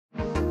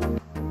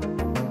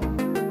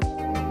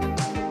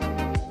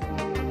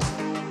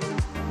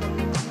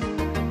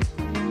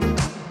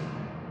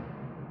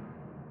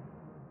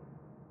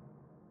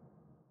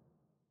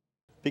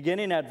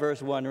Beginning at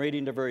verse 1,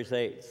 reading to verse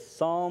 8.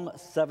 Psalm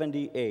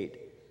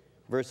 78,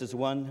 verses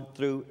 1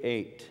 through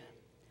 8.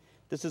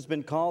 This has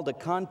been called a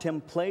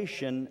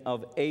contemplation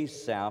of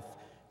Asaph,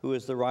 who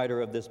is the writer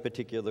of this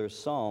particular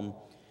psalm.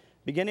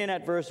 Beginning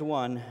at verse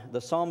 1,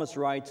 the psalmist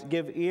writes,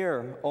 "Give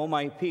ear, O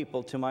my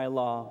people, to my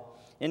law.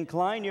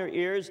 Incline your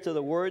ears to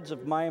the words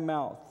of my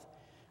mouth.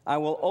 I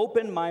will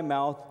open my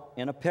mouth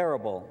in a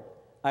parable.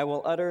 I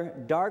will utter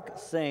dark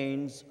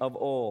sayings of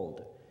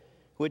old,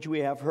 which we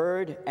have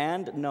heard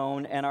and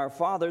known, and our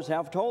fathers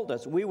have told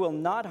us. We will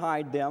not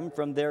hide them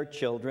from their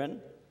children,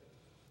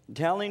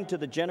 telling to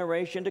the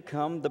generation to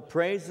come the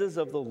praises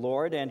of the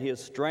Lord and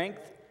his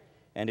strength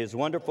and his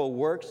wonderful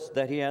works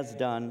that he has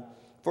done.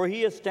 For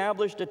he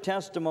established a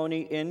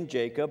testimony in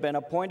Jacob and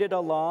appointed a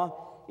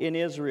law in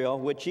Israel,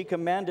 which he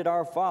commanded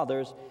our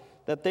fathers,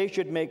 that they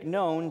should make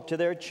known to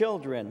their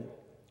children,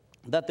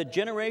 that the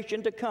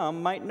generation to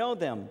come might know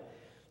them,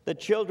 the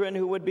children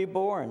who would be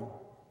born,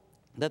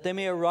 that they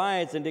may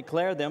arise and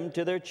declare them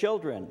to their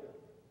children,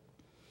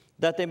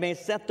 that they may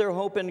set their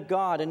hope in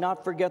God and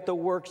not forget the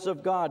works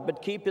of God,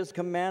 but keep his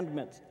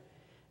commandments,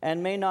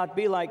 and may not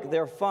be like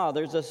their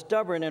fathers, a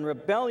stubborn and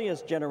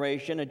rebellious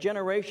generation, a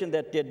generation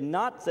that did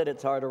not set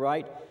its heart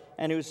aright,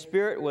 and whose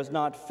spirit was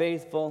not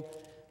faithful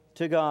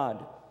to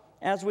God."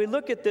 As we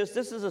look at this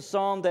is a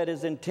psalm that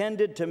is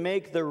intended to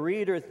make the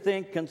reader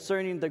think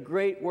concerning the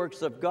great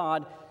works of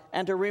God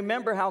and to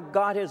remember how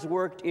God has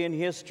worked in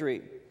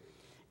history.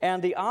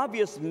 And the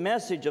obvious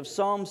message of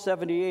Psalm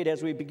 78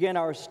 as we begin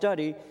our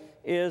study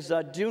is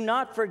do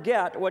not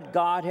forget what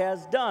God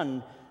has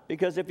done.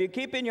 Because if you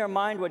keep in your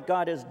mind what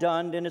God has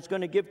done, then it's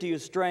going to give to you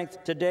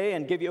strength today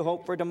and give you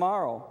hope for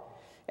tomorrow.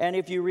 And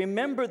if you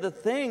remember the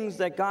things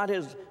that God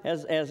has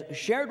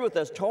shared with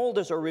us, told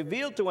us, or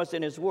revealed to us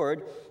in his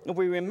word, if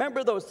we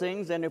remember those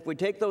things and if we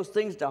take those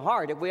things to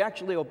heart, if we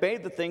actually obey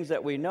the things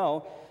that we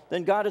know,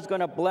 then God is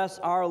going to bless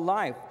our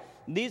life.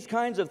 These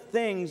kinds of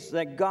things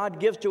that God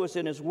gives to us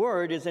in his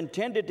word is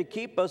intended to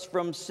keep us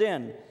from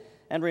sin.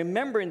 And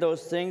remembering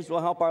those things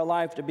will help our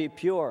life to be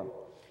pure.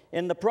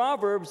 In the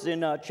Proverbs,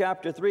 in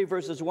chapter 3,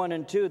 verses 1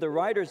 and 2, the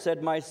writer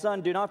said, "My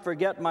son, do not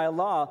forget my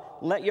law.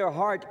 Let your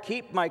heart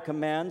keep my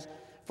commands.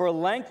 For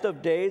length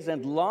of days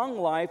and long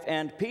life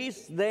and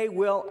peace they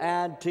will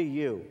add to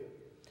you."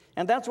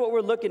 And that's what we're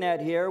looking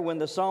at here when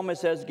the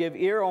psalmist says, "Give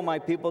ear, O my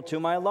people, to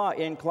my law.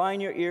 Incline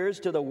your ears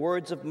to the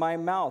words of my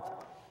mouth.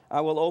 I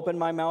will open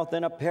my mouth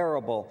in a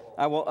parable.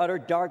 I will utter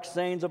dark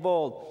sayings of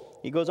old."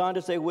 He goes on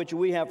to say, "Which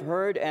we have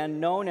heard and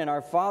known, and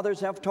our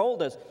fathers have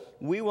told us.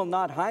 We will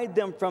not hide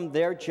them from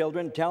their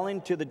children,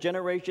 telling to the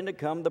generation to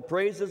come the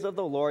praises of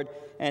the Lord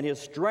and his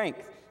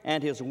strength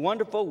and his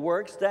wonderful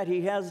works that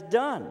he has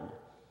done."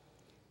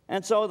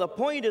 And so the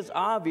point is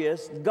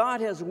obvious. God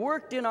has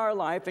worked in our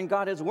life, and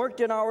God has worked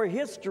in our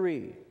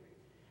history.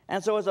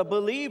 And so as a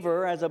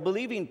believer, as a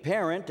believing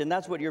parent, and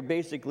that's what you're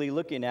basically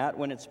looking at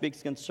when it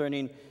speaks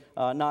concerning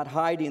not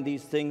hiding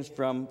these things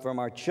from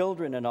our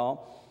children and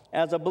all,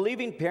 as a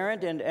believing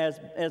parent and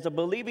as a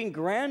believing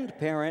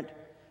grandparent,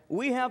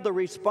 we have the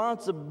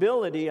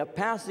responsibility of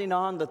passing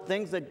on the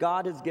things that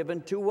God has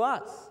given to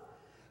us.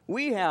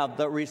 We have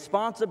the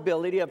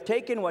responsibility of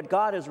taking what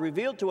God has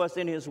revealed to us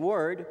in his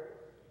word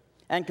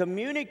and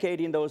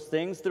communicating those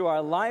things through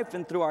our life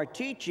and through our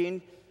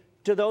teaching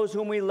to those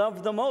whom we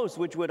love the most,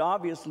 which would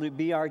obviously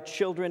be our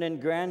children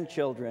and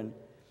grandchildren.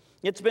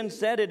 It's been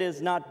said it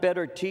is not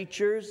better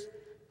teachers,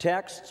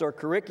 texts, or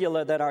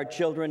curricula that our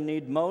children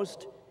need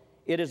most.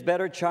 It is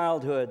better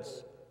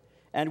childhoods.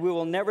 And we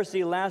will never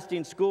see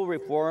lasting school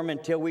reform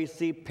until we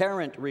see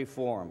parent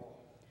reform.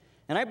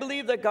 And I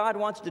believe that God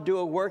wants to do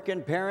a work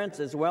in parents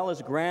as well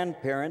as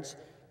grandparents,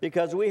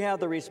 because we have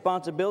the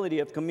responsibility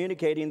of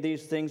communicating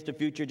these things to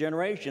future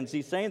generations.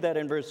 He's saying that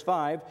in verse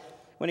 5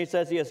 when he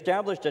says he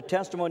established a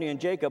testimony in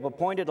Jacob,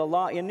 appointed a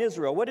law in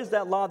Israel. What is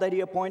that law that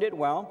he appointed?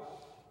 Well,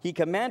 he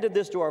commanded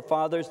this to our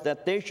fathers,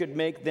 that they should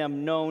make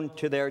them known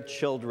to their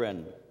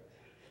children,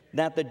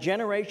 that the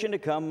generation to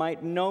come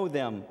might know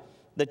them,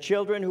 the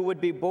children who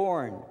would be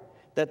born,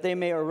 that they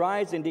may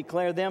arise and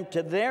declare them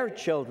to their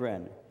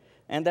children,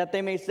 and that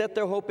they may set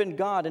their hope in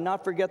God and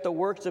not forget the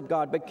works of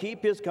God, but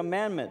keep his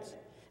commandments,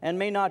 and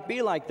may not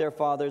be like their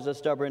fathers, a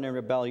stubborn and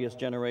rebellious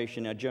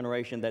generation, a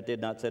generation that did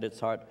not set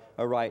its heart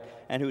aright,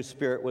 and whose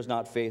spirit was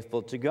not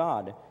faithful to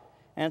God.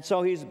 And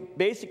so he's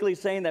basically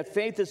saying that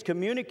faith is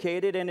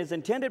communicated and is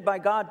intended by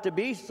God to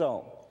be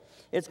so.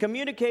 It's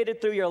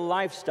communicated through your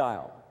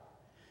lifestyle.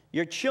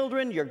 Your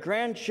children, your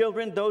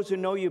grandchildren, those who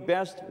know you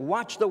best,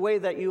 watch the way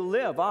that you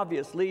live.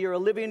 Obviously, you're a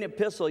living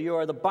epistle. You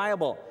are the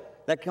Bible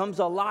that comes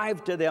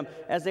alive to them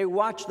as they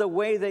watch the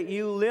way that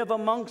you live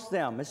amongst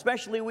them,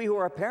 especially we who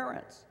are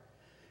parents.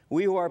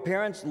 We who are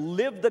parents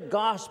live the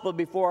gospel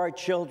before our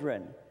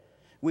children.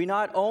 We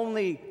not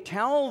only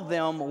tell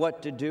them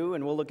what to do,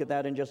 and we'll look at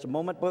that in just a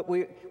moment, but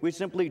we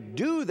simply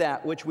do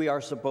that which we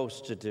are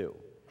supposed to do.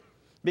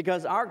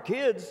 Because our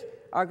kids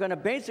are going to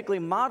basically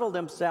model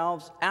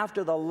themselves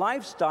after the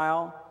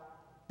lifestyle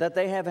that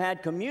they have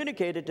had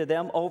communicated to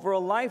them over a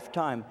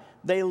lifetime.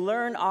 They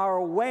learn our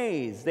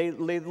ways. They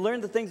learn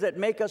the things that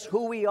make us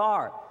who we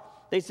are.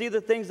 They see the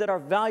things that are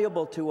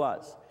valuable to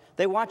us.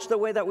 They watch the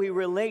way that we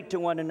relate to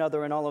one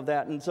another and all of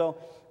that. And so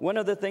one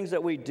of the things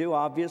that we do,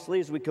 obviously,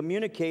 is we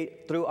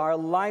communicate through our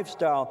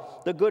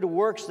lifestyle, the good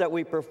works that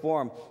we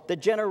perform, the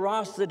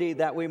generosity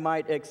that we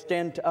might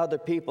extend to other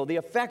people, the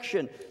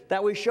affection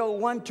that we show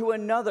one to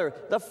another,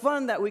 the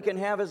fun that we can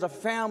have as a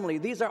family.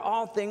 These are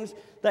all things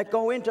that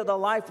go into the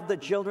life of the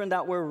children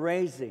that we're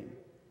raising.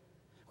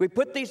 We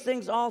put these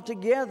things all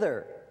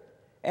together.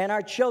 And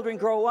our children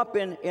grow up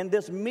in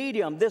this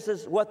medium. This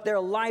is what their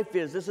life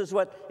is. This is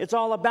what it's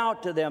all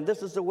about to them.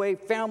 This is the way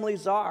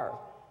families are.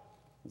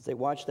 As they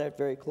watch that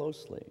very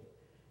closely.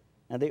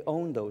 And they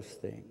own those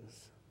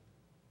things.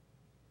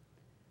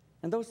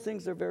 And those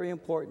things are very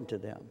important to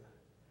them.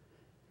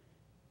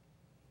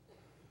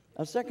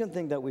 A second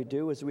thing that we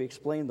do is we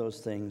explain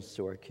those things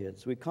to our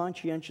kids. We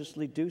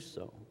conscientiously do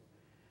so.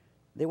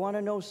 They want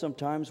to know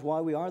sometimes why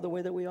we are the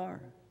way that we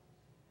are.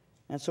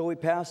 And so we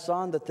pass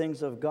on the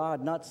things of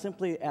God, not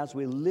simply as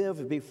we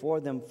live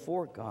before them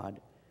for God,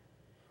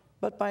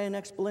 but by an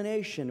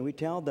explanation. We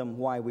tell them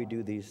why we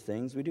do these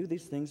things. We do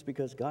these things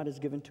because God has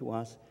given to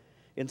us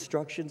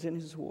instructions in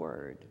His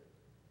Word.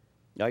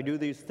 I do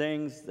these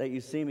things that you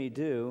see me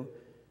do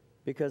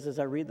because as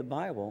I read the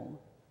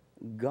Bible,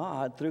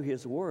 God, through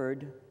His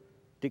Word,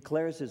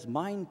 declares His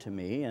mind to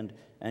me, and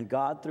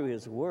God, through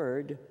His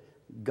Word,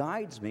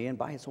 guides me, and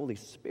by His Holy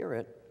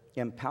Spirit,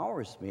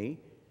 empowers me.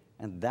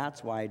 And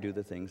that's why I do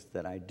the things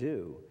that I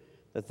do.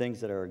 The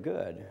things that are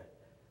good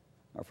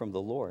are from the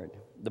Lord.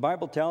 The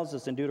Bible tells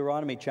us in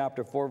Deuteronomy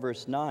chapter 4,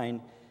 verse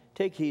 9,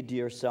 "Take heed to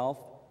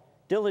yourself,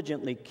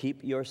 diligently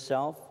keep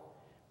yourself,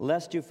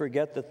 lest you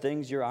forget the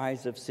things your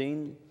eyes have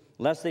seen,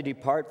 lest they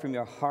depart from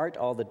your heart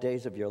all the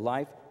days of your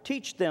life.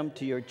 Teach them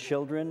to your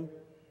children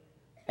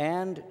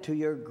and to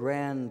your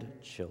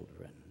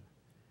grandchildren."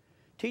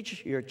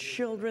 Teach your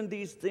children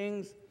these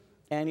things,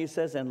 and he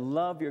says, and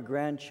love your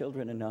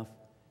grandchildren enough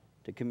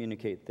to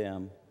communicate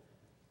them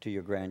to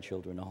your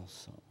grandchildren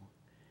also.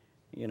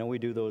 You know, we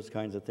do those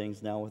kinds of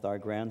things now with our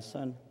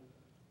grandson.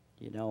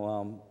 You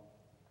know,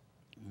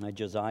 my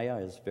Josiah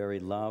is very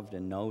loved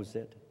and knows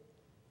it.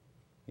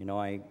 You know,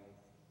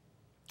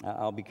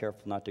 I'll be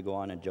careful not to go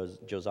on a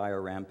Josiah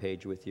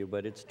rampage with you,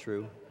 but it's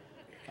true.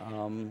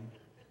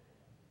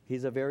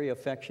 He's a very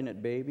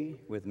affectionate baby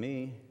with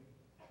me.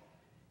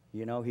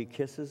 You know, he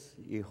kisses,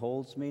 he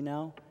holds me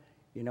now.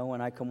 You know,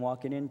 when I come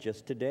walking in,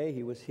 just today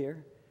he was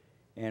here.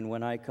 And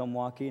when I come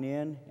walking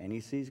in and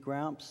he sees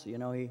Gramps, you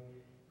know, he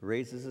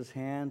raises his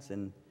hands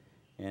and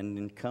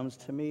comes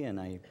to me, and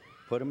I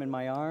put him in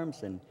my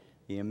arms, and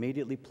he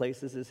immediately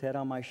places his head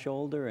on my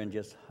shoulder and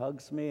just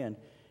hugs me. And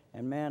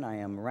man, I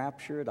am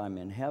raptured. I'm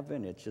in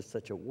heaven. It's just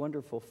such a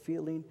wonderful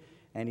feeling.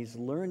 And he's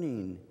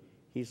learning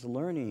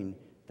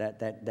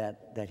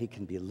that he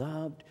can be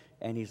loved,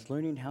 and he's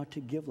learning how to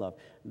give love.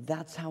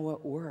 That's how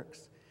it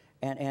works.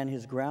 And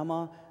his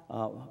grandma,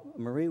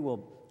 Marie,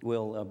 will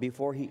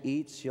before he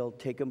eats, she'll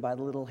take him by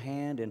the little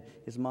hand, and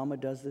his mama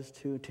does this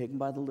too, take him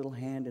by the little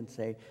hand and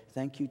say,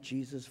 "Thank you,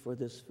 Jesus, for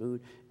this food.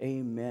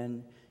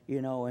 Amen."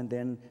 You know, and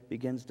then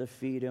begins to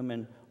feed him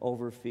and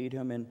overfeed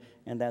him, and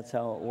that's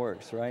how it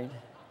works, right?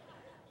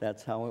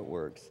 That's how it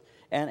works.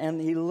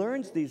 And he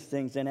learns these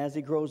things, and as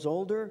he grows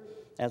older,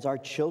 as our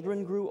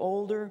children grew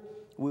older,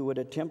 we would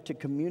attempt to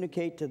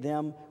communicate to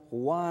them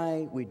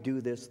why we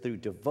do this through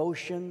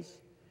devotions,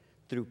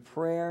 through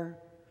prayer,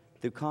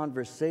 through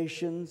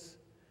conversations,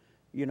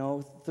 you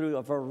know, through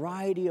a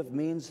variety of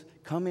means,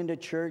 coming to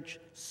church,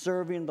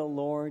 serving the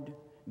Lord,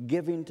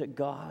 giving to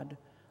God,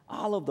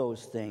 all of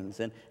those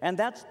things. And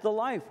that's the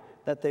life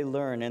that they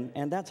learn,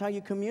 and that's how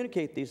you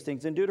communicate these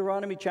things. In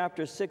Deuteronomy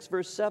chapter 6,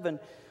 verse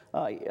 7,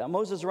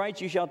 Moses writes,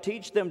 "You shall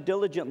teach them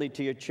diligently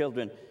to your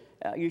children.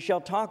 You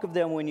shall talk of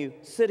them when you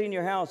sit in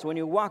your house, when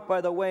you walk by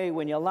the way,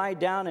 when you lie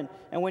down,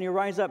 and when you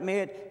rise up.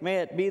 May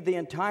it be the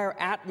entire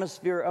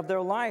atmosphere of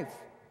their life."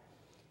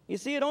 You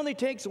see, it only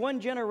takes one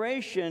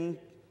generation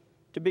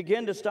to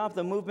begin to stop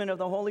the movement of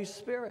the Holy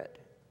Spirit.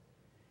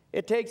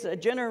 It takes a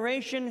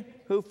generation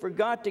who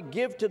forgot to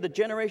give to the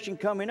generation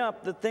coming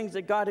up the things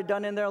that God had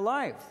done in their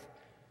life.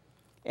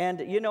 And,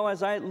 you know,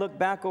 as I look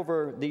back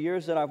over the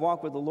years that I've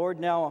walked with the Lord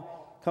now,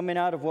 coming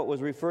out of what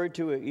was referred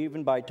to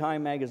even by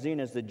Time magazine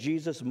as the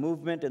Jesus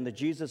movement and the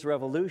Jesus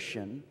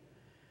revolution,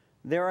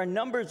 there are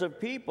numbers of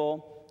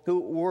people who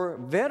were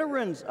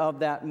veterans of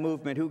that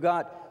movement, who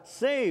got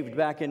saved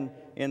back in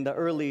the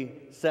early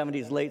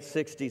 70s, late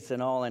 60s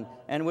and all,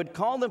 and would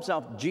call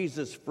themselves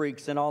Jesus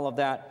freaks and all of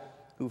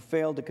that, who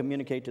failed to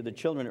communicate to the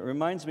children. It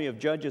reminds me of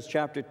Judges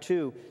chapter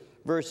 2,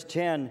 verse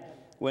 10,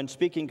 when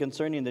speaking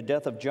concerning the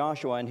death of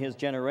Joshua and his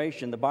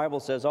generation. The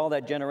Bible says, "All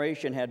that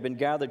generation had been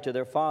gathered to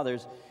their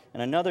fathers,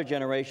 and another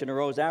generation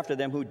arose after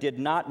them who did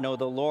not know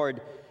the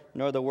Lord,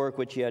 nor the work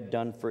which he had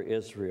done for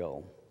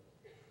Israel."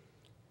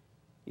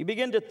 You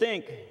begin to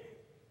think,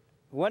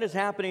 what is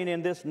happening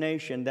in this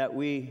nation that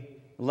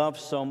we love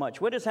so much?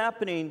 What is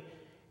happening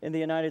in the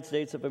United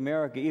States of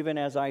America, even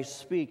as I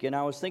speak. And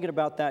I was thinking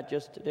about that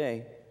just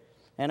today.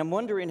 And I'm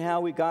wondering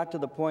how we got to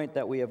the point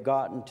that we have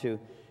gotten to.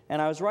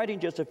 And I was writing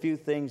just a few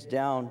things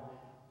down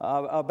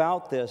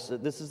about this.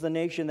 This is the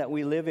nation that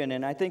we live in,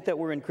 and I think that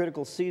we're in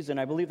critical season.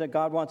 I believe that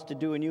God wants to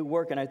do a new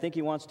work, and I think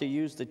He wants to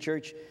use the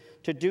church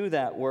to do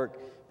that work,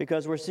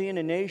 because we're seeing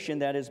a nation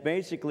that is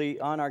basically,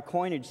 on our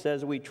coinage,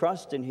 says we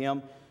trust in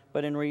Him,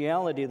 but in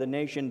reality, the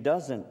nation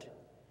doesn't.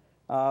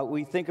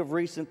 We think of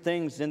recent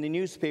things in the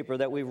newspaper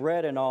that we've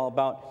read and all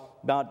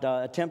about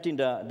attempting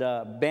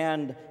to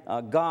ban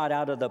God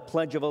out of the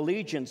Pledge of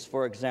Allegiance,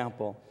 for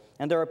example.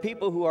 And there are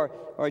people who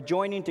are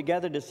joining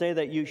together to say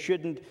that you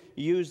shouldn't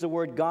use the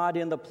word God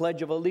in the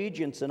Pledge of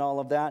Allegiance and all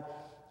of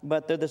that.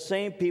 But they're the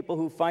same people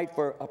who fight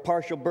for a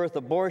partial birth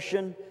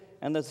abortion,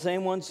 and the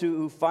same ones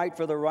who fight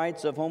for the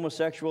rights of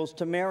homosexuals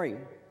to marry.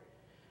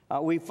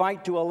 We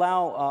fight to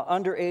allow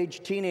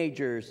underage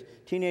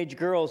teenage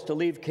girls to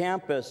leave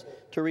campus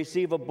to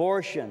receive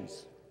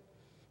abortions,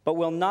 but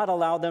will not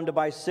allow them to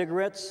buy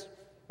cigarettes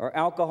or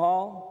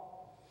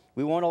alcohol.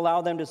 We won't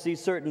allow them to see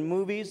certain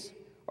movies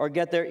or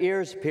get their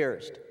ears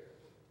pierced.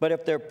 But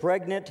if they're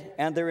pregnant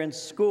and they're in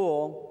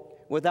school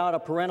without a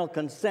parental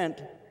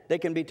consent, they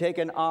can be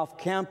taken off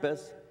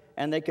campus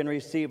and they can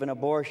receive an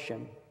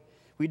abortion.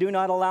 We do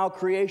not allow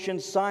creation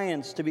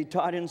science to be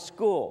taught in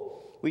school.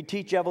 We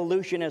teach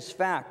evolution as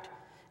fact.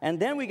 And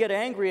then we get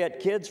angry at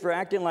kids for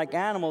acting like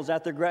animals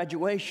at their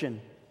graduation.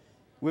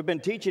 We've been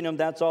teaching them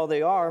that's all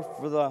they are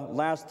for the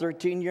last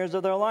 13 years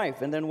of their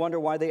life, and then wonder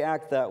why they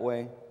act that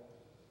way.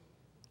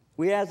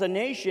 We as a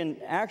nation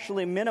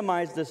actually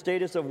minimize the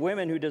status of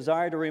women who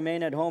desire to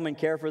remain at home and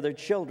care for their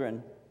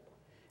children.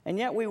 And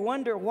yet we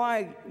wonder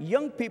why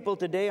young people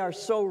today are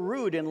so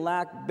rude and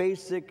lack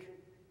basic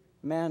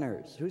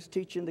manners. Who's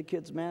teaching the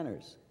kids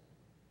manners?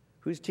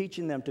 Who's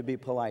teaching them to be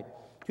polite?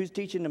 Who's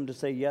teaching them to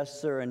say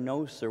yes, sir, and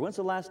no, sir? When's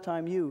the last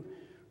time you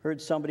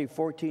heard somebody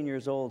 14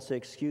 years old say,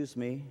 excuse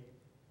me?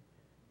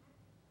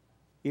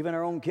 Even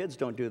our own kids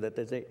don't do that.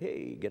 They say,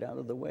 hey, get out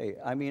of the way.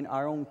 I mean,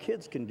 our own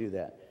kids can do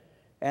that.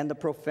 And the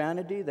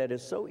profanity that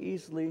is so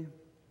easily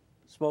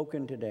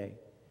spoken today,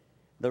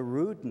 the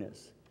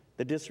rudeness,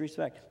 the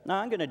disrespect. Now,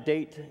 I'm going to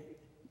date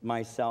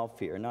myself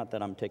here. Not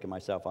that I'm taking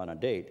myself on a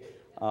date,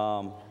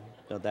 though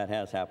that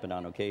has happened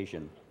on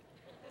occasion.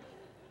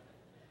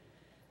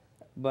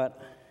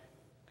 But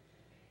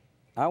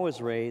I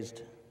was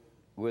raised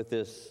with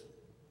this,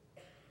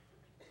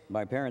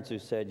 my parents who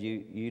said,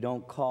 you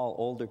don't call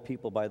older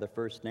people by their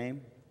first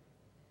name.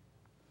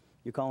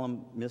 You call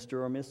them Mr.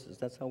 or Mrs.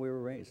 That's how we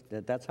were raised.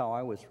 That's how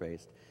I was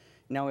raised.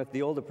 Now, if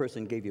the older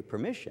person gave you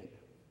permission,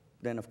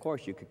 then of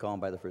course you could call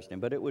them by the first name,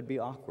 but it would be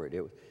awkward.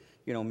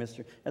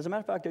 Mr. As a matter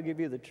of fact, I'll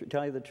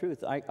tell you the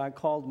truth. I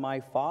called my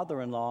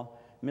father-in-law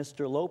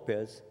Mr.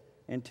 Lopez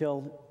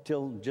until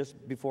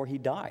just before he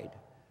died.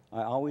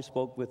 I always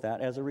spoke with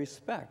that as a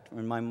respect.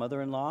 And my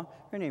mother-in-law,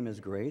 her name is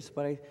Grace,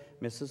 but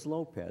Mrs.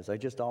 Lopez. I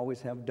just always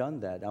have done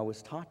that. I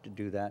was taught to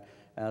do that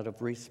out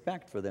of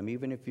respect for them,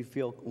 even if you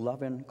feel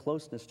love and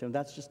closeness to them.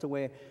 That's just the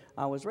way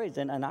I was raised.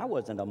 And I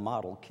wasn't a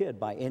model kid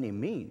by any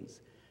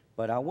means,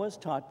 but I was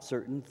taught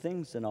certain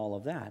things and all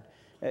of that.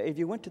 If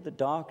you went to the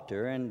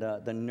doctor and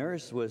the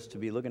nurse was to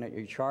be looking at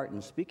your chart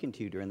and speaking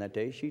to you during that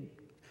day, she'd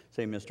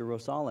say, Mr.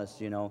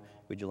 Rosales,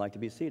 would you like to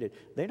be seated?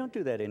 They don't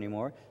do that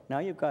anymore. Now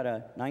you've got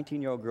a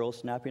 19-year-old girl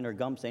snapping her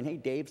gum saying, hey,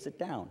 Dave, sit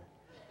down.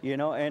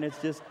 And it's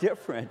just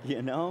different,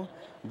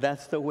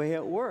 That's the way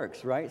it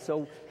works, right?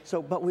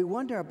 But we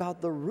wonder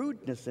about the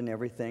rudeness and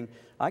everything.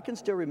 I can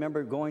still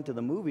remember going to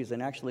the movies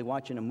and actually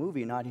watching a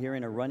movie, not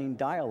hearing a running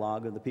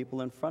dialogue of the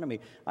people in front of me.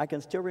 I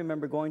can still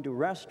remember going to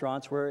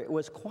restaurants where it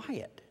was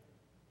quiet,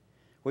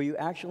 where you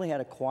actually had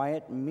a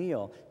quiet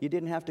meal. You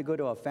didn't have to go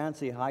to a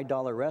fancy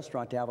high-dollar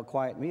restaurant to have a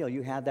quiet meal.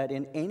 You had that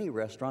in any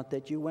restaurant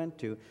that you went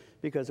to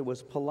because it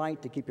was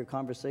polite to keep your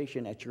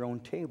conversation at your own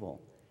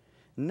table.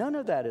 None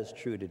of that is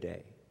true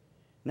today.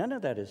 None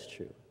of that is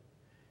true.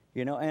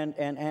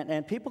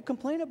 And people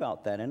complain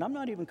about that. And I'm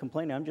not even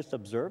complaining. I'm just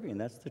observing.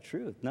 That's the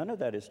truth. None of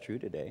that is true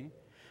today.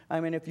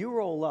 I mean, if you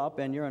roll up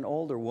and you're an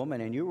older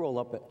woman and you roll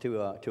up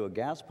to a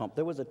gas pump,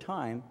 there was a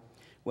time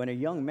when a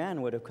young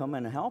man would have come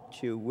and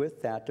helped you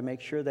with that to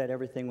make sure that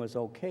everything was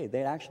okay.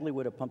 They actually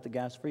would have pumped the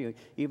gas for you,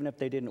 even if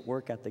they didn't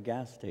work at the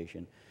gas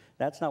station.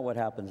 That's not what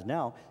happens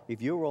now.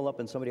 If you roll up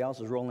and somebody else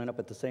is rolling up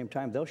at the same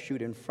time, they'll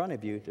shoot in front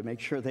of you to make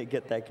sure they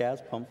get that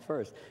gas pump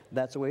first.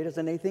 That's the way it is,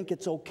 and they think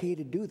it's okay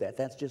to do that.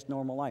 That's just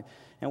normal life.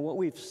 And what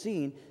we've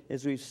seen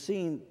is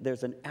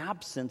there's an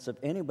absence of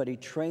anybody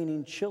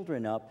training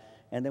children up,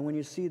 and then when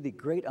you see the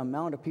great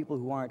amount of people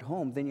who aren't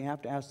home, then you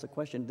have to ask the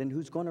question, then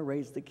who's going to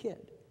raise the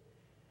kid?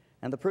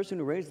 And the person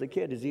who raised the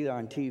kid is either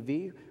on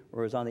TV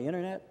or is on the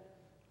internet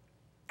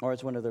or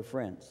it's one of their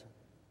friends.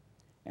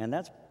 And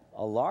that's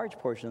a large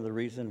portion of the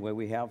reason why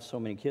we have so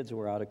many kids who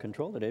are out of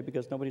control today,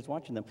 because nobody's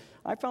watching them.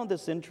 I found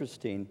this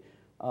interesting.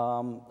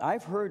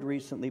 I've heard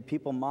recently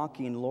people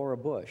mocking Laura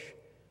Bush,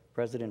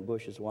 President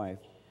Bush's wife,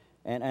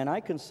 and I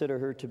consider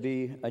her to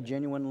be a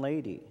genuine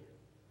lady.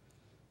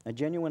 A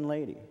genuine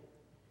lady.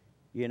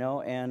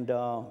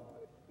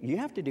 you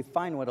have to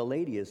define what a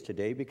lady is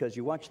today, because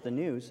you watch the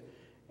news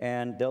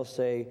and they'll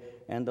say,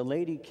 and the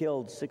lady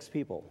killed 6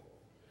 people.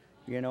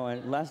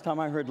 And last time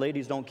I heard,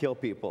 ladies don't kill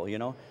people,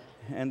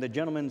 and the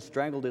gentleman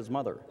strangled his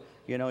mother.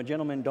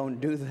 Gentlemen don't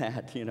do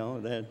that,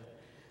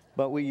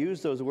 But we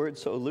use those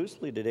words so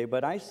loosely today.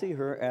 But I see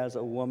her as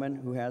a woman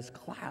who has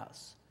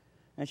class.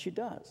 And she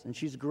does. And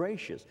she's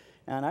gracious.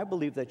 And I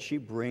believe that she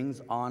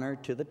brings honor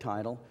to the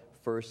title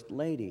First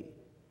Lady.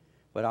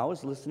 But I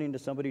was listening to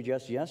somebody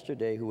just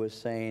yesterday who was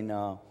saying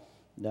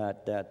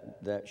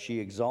that she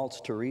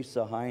exalts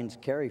Teresa Heinz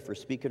Carey for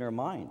speaking her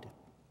mind.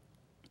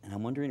 And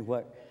I'm wondering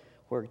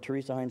where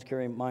Teresa Heinz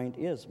Carey's mind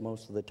is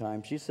most of the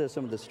time. She says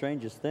some of the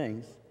strangest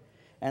things.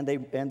 And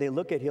they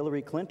look at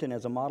Hillary Clinton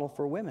as a model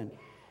for women.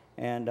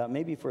 And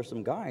maybe for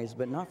some guys,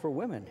 but not for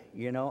women,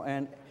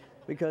 and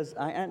because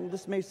and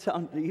this may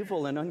sound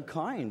evil and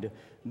unkind,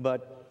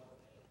 but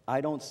I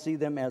don't see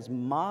them as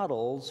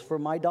models for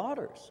my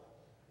daughters.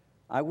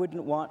 I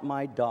wouldn't want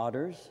my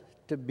daughters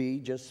to be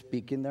just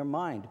speaking their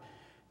mind.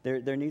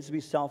 There needs to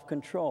be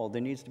self-control.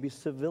 There needs to be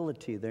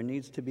civility. There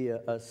needs to be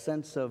a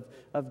sense of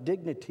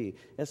dignity,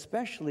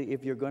 especially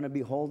if you're going to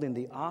be holding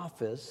the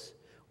office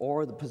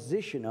or the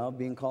position of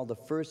being called the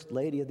First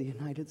Lady of the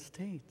United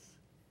States.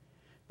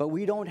 But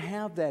we don't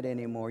have that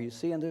anymore, you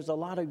see, and there's a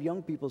lot of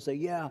young people say,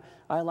 yeah,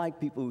 I like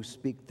people who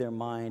speak their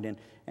mind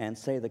and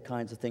say the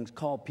kinds of things,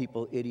 call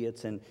people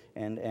idiots,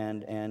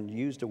 and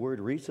used a word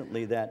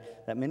recently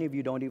that many of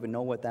you don't even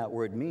know what that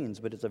word means,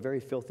 but it's a very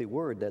filthy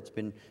word that's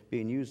been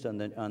being used in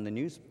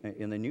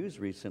the news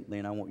recently,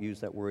 and I won't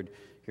use that word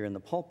here in the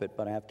pulpit,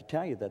 but I have to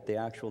tell you that the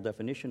actual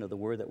definition of the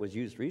word that was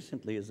used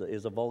recently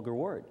is a vulgar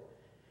word.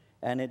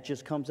 And it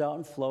just comes out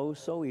and flows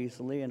so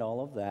easily and all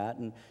of that.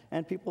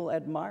 And people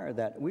admire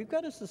that. We've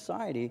got a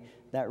society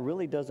that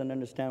really doesn't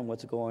understand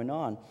what's going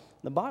on.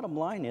 The bottom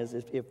line is,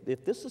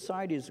 if this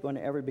society is going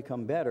to ever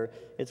become better,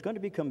 it's going to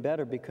become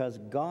better because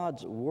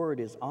God's word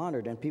is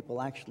honored and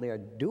people actually are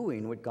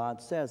doing what God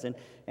says.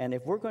 And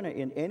if we're going to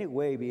in any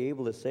way be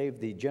able to save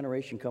the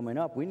generation coming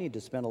up, we need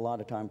to spend a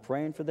lot of time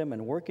praying for them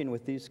and working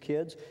with these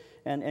kids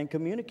and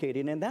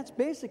communicating. And that's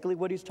basically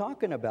what he's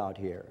talking about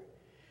here.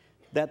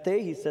 That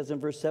they, he says in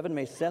verse 7,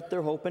 may set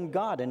their hope in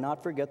God and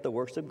not forget the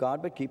works of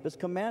God, but keep his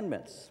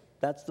commandments.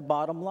 That's the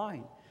bottom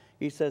line.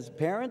 He says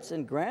parents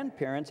and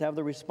grandparents have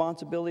the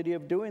responsibility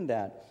of doing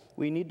that.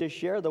 We need to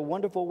share the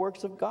wonderful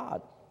works of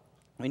God.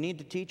 We need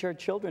to teach our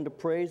children to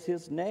praise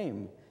his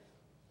name,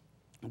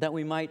 that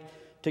we might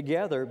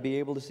together be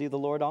able to see the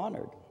Lord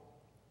honored.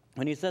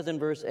 When he says in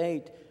verse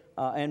 8,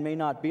 and may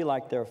not be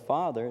like their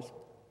fathers,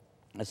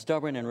 a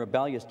stubborn and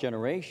rebellious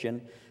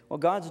generation, well,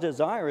 God's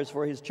desire is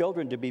for his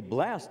children to be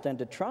blessed and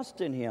to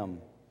trust in him.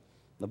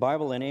 The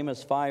Bible in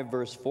Amos 5,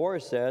 verse 4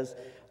 says,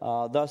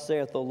 thus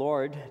saith the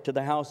Lord to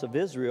the house of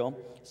Israel,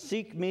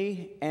 seek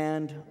me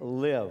and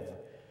live.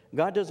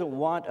 God doesn't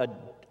want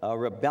a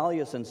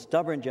rebellious and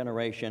stubborn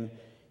generation.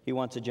 He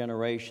wants a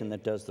generation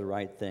that does the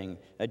right thing,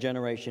 a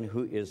generation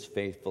who is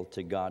faithful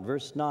to God.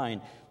 Verse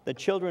 9, the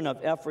children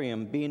of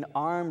Ephraim, being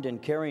armed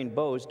and carrying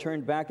bows,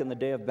 turned back in the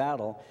day of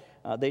battle.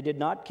 They did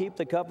not keep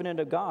the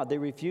covenant of God. They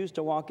refused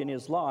to walk in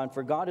his law and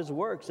forgot his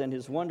works and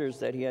his wonders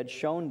that he had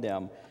shown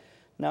them.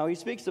 Now he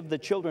speaks of the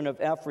children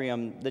of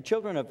Ephraim. The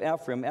children of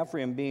Ephraim,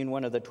 Ephraim being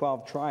one of the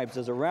 12 tribes,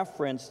 is a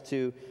reference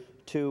to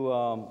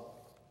the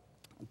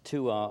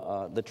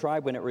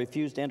tribe when it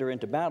refused to enter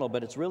into battle,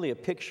 but it's really a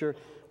picture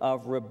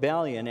of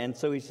rebellion. And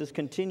so he's just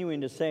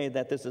continuing to say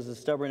that this is a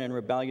stubborn and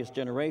rebellious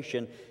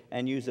generation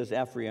and uses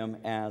Ephraim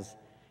as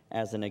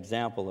an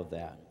example of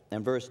that.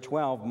 And verse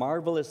 12,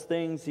 marvelous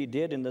things he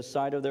did in the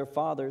sight of their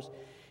fathers,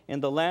 in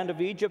the land of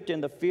Egypt,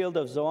 in the field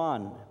of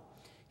Zoan.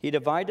 He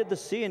divided the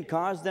sea and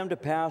caused them to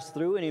pass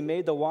through, and he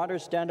made the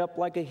waters stand up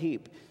like a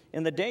heap.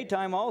 In the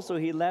daytime also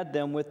he led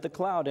them with the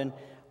cloud, and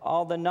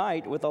all the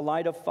night with a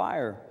light of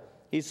fire.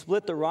 He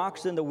split the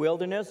rocks in the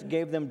wilderness,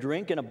 gave them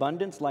drink in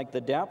abundance like the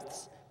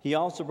depths. He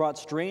also brought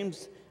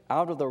streams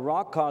out of the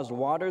rock, caused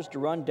waters to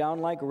run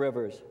down like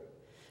rivers.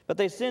 But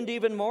they sinned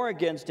even more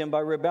against him by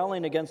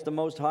rebelling against the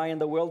Most High in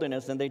the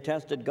wilderness, and they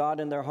tested God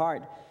in their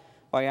heart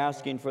by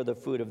asking for the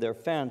food of their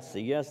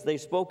fancy. Yes, they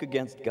spoke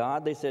against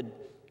God. They said,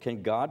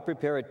 can God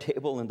prepare a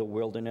table in the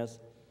wilderness?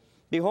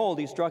 Behold,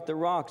 he struck the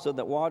rock so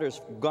that waters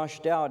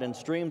gushed out and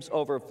streams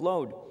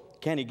overflowed.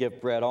 Can he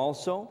give bread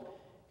also?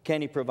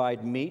 Can he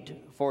provide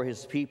meat for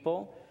his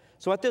people?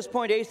 So at this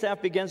point,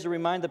 Asaph begins to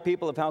remind the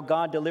people of how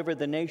God delivered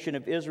the nation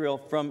of Israel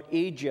from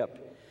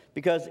Egypt.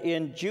 Because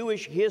in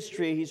Jewish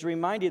history, he's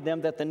reminded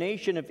them that the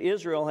nation of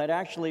Israel had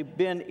actually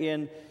been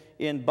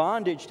in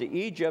bondage to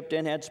Egypt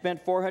and had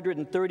spent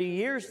 430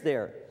 years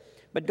there.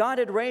 But God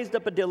had raised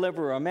up a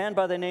deliverer, a man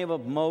by the name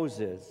of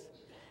Moses.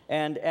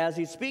 And as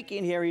he's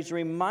speaking here, he's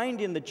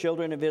reminding the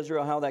children of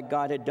Israel how that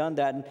God had done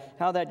that and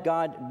how that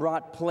God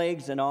brought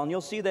plagues and all. And you'll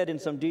see that in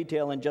some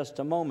detail in just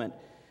a moment.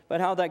 But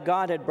how that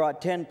God had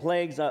brought 10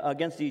 plagues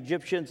against the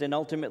Egyptians, and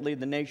ultimately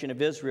the nation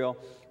of Israel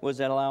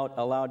was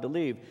allowed to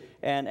leave.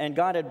 And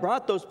God had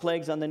brought those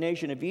plagues on the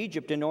nation of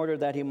Egypt in order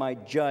that he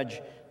might judge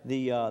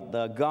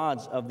the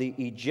gods of the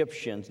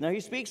Egyptians. Now he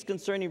speaks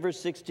concerning verse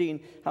 16,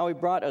 how he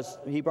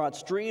brought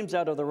streams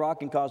out of the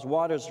rock and caused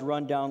waters to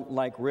run down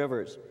like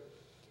rivers.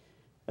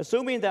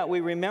 Assuming that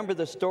we remember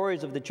the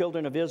stories of the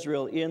children of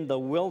Israel in the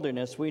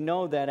wilderness, we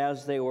know that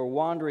as they were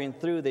wandering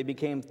through, they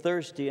became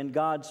thirsty, and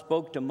God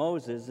spoke to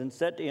Moses and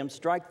said to him,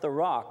 "Strike the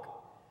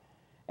rock,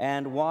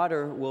 and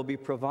water will be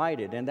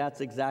provided." And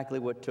that's exactly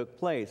what took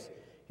place.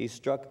 He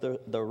struck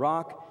the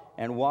rock,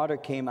 and water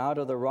came out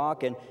of the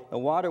rock, and the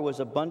water was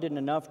abundant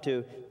enough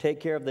to take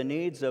care of the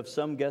needs of,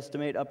 some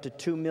guesstimate, up to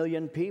 2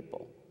 million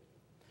people.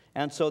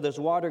 And so this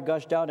water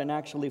gushed out and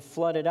actually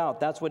flooded out.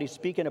 That's what he's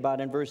speaking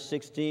about in verse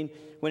 16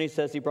 when he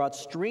says he brought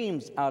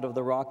streams out of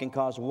the rock and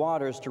caused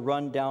waters to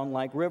run down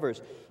like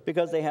rivers.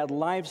 Because they had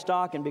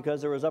livestock and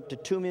because there was up to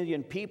 2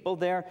 million people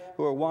there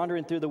who were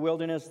wandering through the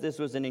wilderness, this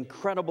was an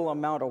incredible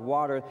amount of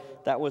water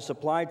that was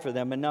supplied for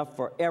them, enough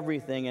for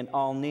everything and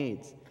all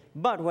needs.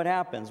 But what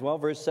happens? Well,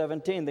 verse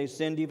 17, they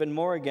sinned even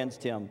more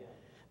against him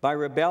by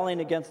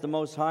rebelling against the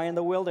Most High in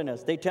the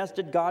wilderness. They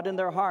tested God in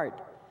their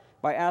heart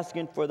by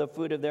asking for the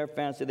food of their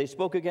fancy. They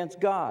spoke against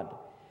God.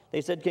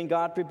 They said, "Can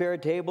God prepare a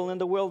table in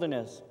the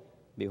wilderness?"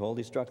 Behold,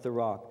 he struck the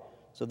rock,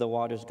 so the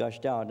waters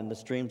gushed out and the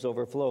streams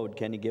overflowed.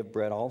 Can he give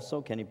bread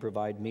also? Can he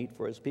provide meat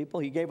for his people?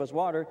 He gave us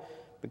water,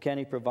 but can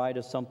he provide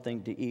us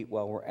something to eat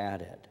while we're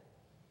at it?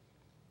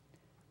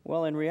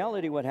 Well, in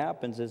reality, what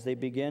happens is they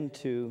begin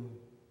to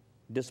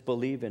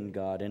disbelieve in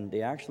God, and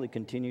they actually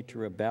continue to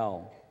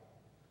rebel.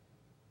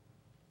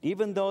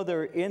 Even though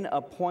they're in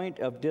a point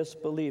of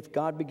disbelief,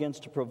 God begins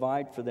to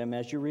provide for them.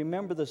 As you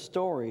remember the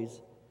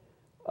stories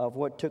of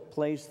what took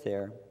place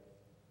there,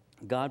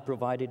 God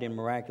provided in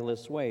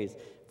miraculous ways.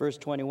 Verse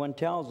 21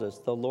 tells us,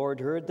 "The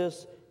Lord heard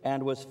this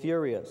and was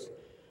furious.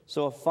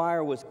 So a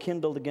fire was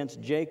kindled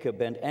against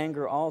Jacob, and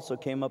anger also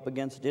came up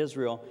against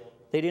Israel."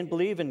 They didn't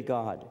believe in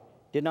God,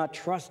 did not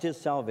trust his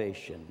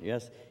salvation.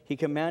 Yes, he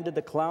commanded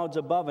the clouds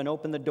above and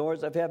opened the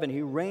doors of heaven.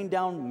 He rained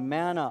down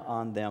manna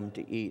on them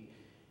to eat,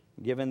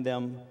 given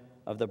them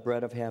of the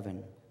bread of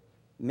heaven.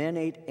 Men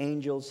ate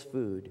angels'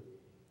 food.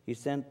 He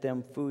sent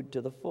them food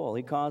to the full.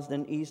 He caused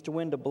an east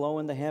wind to blow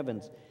in the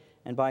heavens,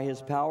 and by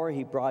his power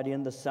he brought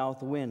in the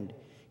south wind.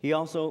 He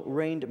also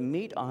rained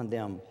meat on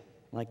them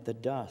like the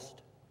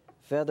dust,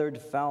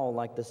 feathered fowl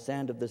like the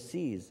sand of the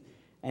seas,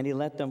 and he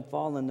let them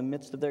fall in the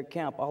midst of their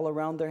camp, all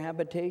around their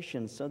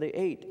habitations. So they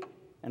ate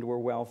and were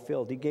well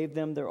filled. He gave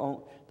them their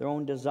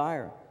own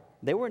desire.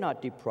 They were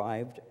not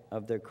deprived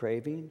of their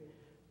craving.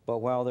 But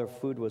while their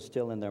food was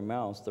still in their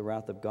mouths, the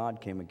wrath of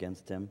God came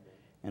against them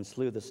and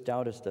slew the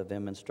stoutest of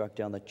them and struck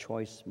down the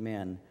choice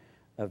men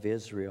of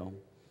Israel.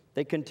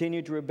 They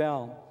continued to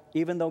rebel,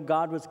 even though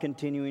God was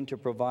continuing to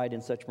provide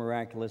in such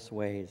miraculous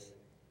ways.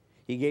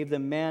 He gave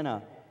them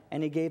manna,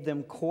 and he gave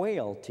them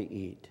quail to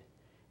eat.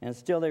 And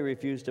still they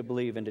refused to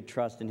believe and to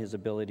trust in his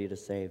ability to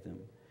save them.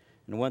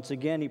 And once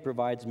again, he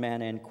provides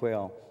manna and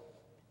quail.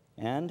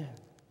 And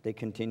they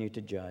continue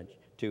to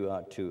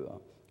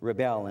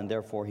rebel, and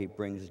therefore he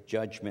brings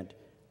judgment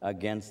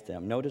against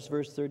them. Notice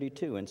verse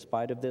 32. In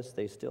spite of this,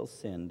 they still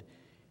sinned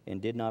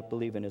and did not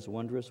believe in his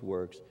wondrous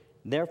works.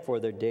 Therefore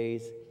their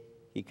days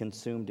he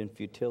consumed in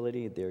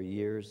futility, their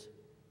years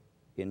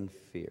in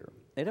fear.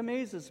 It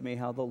amazes me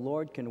how the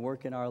Lord can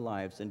work in our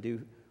lives and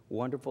do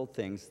wonderful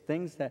things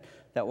that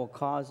will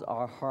cause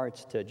our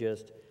hearts to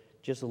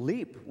just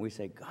leap. We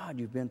say, "God,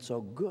 you've been so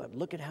good.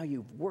 Look at how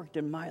you've worked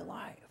in my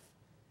life."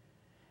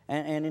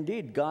 And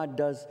indeed, God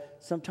does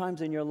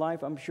sometimes in your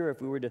life. I'm sure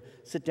if we were to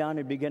sit down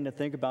and begin to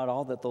think about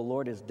all that the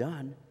Lord has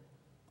done,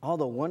 all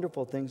the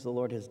wonderful things the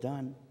Lord has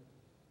done,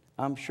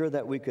 I'm sure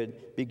that we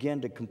could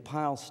begin to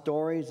compile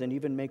stories and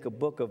even make a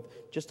book of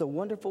just the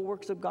wonderful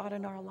works of God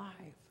in our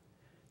life,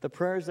 the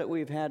prayers that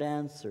we've had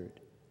answered,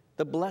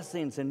 the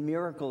blessings and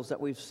miracles that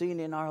we've seen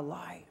in our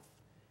life,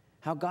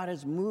 how God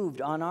has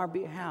moved on our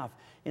behalf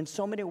in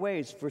so many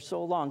ways for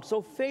so long,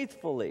 so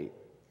faithfully.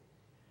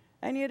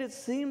 And yet it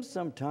seems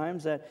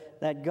sometimes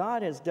that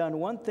God has done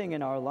one thing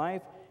in our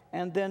life,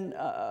 and then,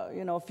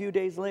 a few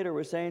days later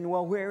we're saying,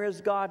 "Well, where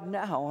is God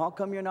now? How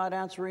come you're not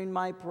answering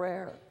my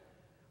prayer?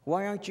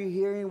 Why aren't you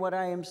hearing what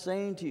I am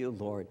saying to you,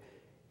 Lord?"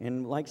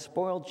 And like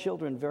spoiled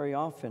children, very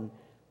often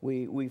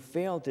we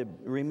fail to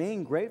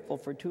remain grateful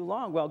for too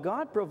long. Well,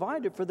 God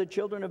provided for the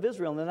children of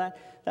Israel, and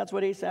that's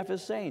what Asaph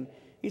is saying.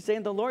 He's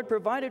saying the Lord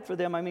provided for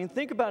them. I mean,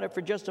 think about it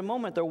for just a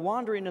moment. They're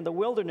wandering in the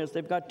wilderness.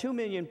 They've got 2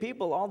 million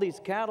people, all these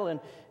cattle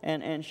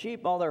and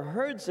sheep, all their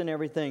herds and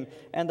everything.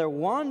 And they're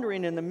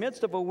wandering in the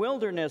midst of a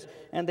wilderness.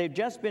 And they've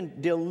just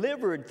been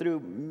delivered through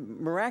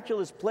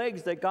miraculous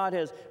plagues that God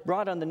has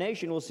brought on the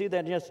nation. We'll see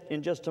that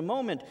in just a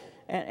moment.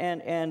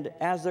 And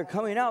as they're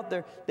coming out,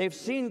 they've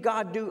seen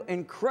God do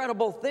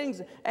incredible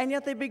things. And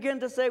yet they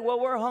begin to say,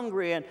 "Well, we're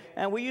hungry.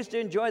 And we used to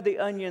enjoy the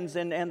onions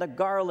and the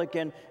garlic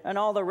and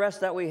all the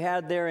rest that we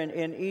had there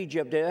in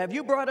Egypt. Have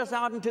you brought us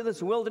out into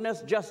this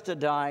wilderness just to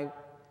die?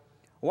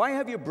 Why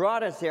have you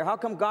brought us here? How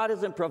come God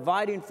isn't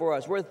providing for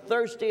us? We're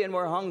thirsty and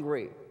we're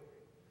hungry."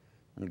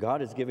 And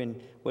God is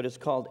giving what is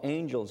called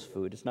angels'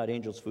 food. It's not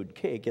angels' food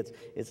cake.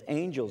 It's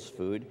angels'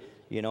 food,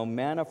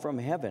 manna from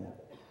heaven.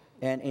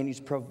 And he's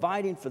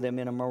providing for them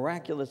in a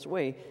miraculous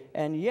way.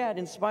 And yet,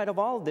 in spite of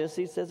all this,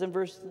 he says in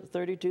verse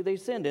 32, they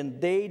sinned, and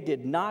they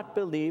did not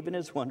believe in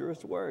his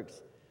wondrous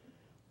works.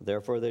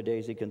 Therefore, their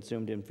days he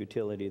consumed in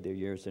futility, their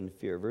years in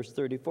fear. Verse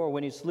 34,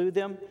 when he slew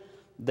them,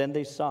 then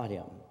they sought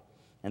him.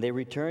 And they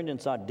returned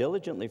and sought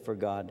diligently for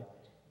God.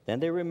 Then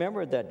they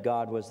remembered that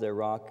God was their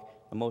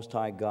rock, the Most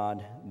High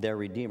God, their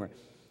Redeemer.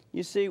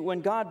 You see,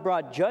 when God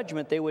brought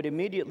judgment, they would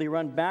immediately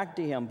run back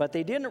to him. But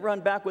they didn't run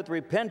back with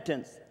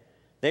repentance.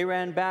 They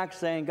ran back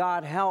saying,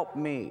 God, help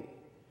me.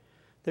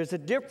 There's a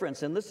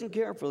difference, and listen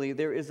carefully.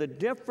 There is a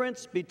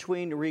difference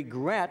between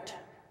regret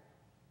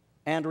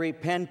and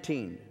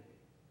repenting.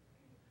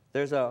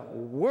 There's a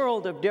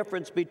world of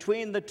difference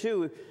between the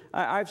two.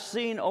 I've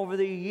seen over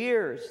the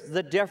years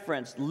the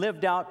difference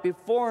lived out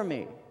before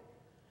me.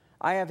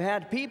 I have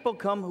had people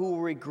come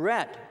who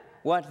regret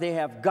what they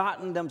have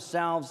gotten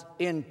themselves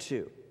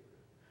into.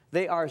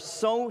 They are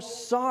so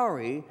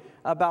sorry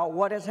about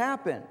what has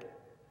happened.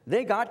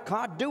 They got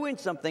caught doing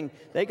something.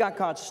 They got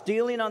caught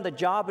stealing on the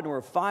job and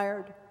were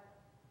fired.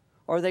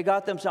 Or they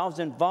got themselves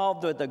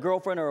involved with a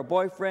girlfriend or a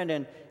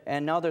boyfriend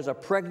and now there's a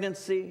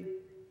pregnancy.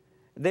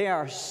 They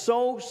are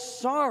so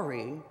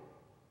sorry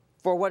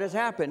for what has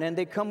happened, and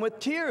they come with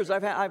tears.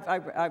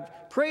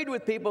 I've prayed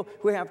with people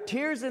who have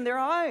tears in their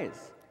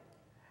eyes.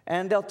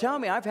 And they'll tell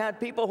me, I've had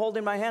people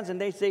holding my hands, and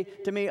they say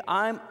to me,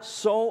 I'm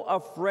so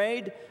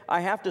afraid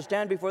I have to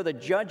stand before the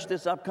judge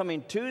this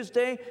upcoming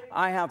Tuesday.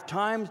 I have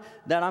times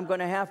that I'm going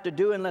to have to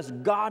do unless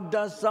God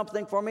does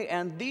something for me.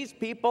 And these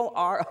people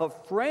are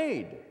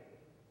afraid.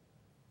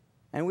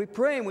 And we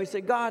pray and we say,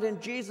 God, in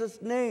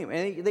Jesus' name.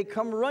 And they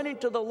come running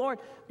to the Lord,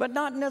 but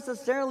not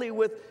necessarily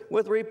with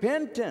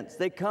repentance.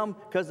 They come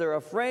because they're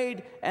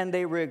afraid and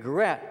they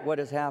regret what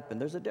has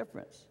happened. There's a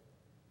difference.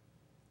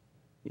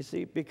 You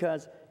see,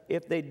 because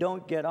if they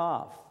don't get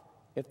off,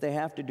 if they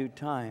have to do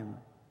time,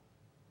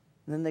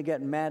 then they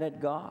get mad at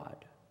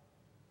God.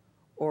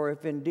 Or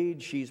if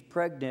indeed she's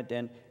pregnant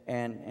and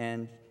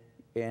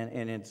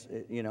it's,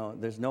 you know,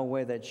 there's no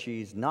way that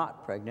she's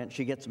not pregnant,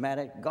 she gets mad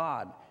at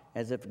God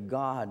as if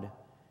God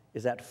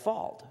is at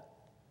fault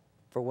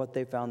for what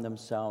they found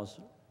themselves,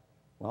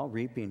 well,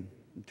 reaping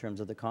in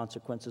terms of the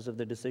consequences of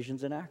their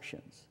decisions and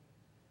actions.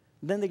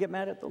 Then they get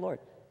mad at the Lord.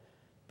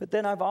 But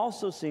then I've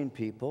also seen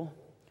people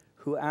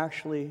who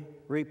actually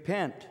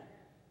repent.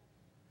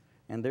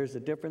 And there's a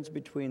difference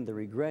between the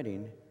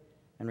regretting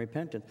and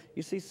repentance.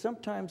 You see,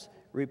 sometimes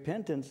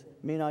repentance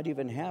may not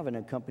even have an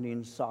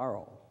accompanying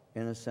sorrow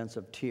in a sense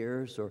of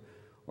tears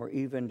or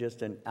even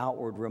just an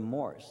outward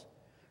remorse.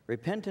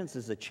 Repentance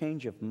is a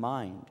change of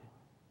mind.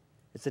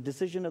 It's a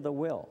decision of the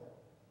will.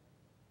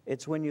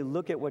 It's when you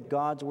look at what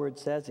God's word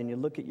says and you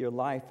look at your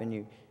life and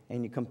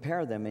you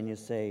compare them and you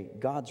say,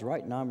 God's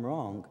right and I'm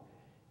wrong,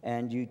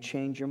 and you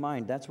change your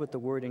mind. That's what the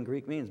word in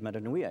Greek means,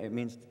 metanoia. It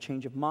means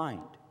change of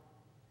mind.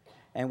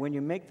 And when you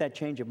make that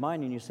change of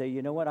mind and you say,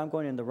 you know what, I'm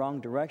going in the wrong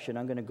direction,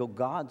 I'm going to go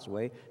God's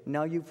way,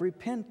 now you've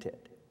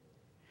repented.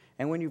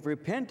 And when you've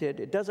repented,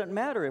 it doesn't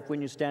matter if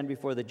when you stand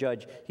before the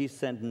judge, he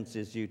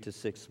sentences you to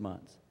 6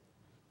 months.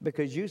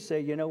 Because you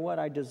say, you know what,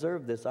 I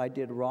deserve this. I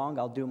did wrong.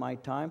 I'll do my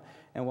time.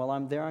 And while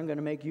I'm there, I'm going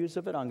to make use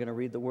of it. I'm going to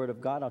read the Word of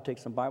God. I'll take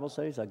some Bible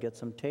studies. I'll get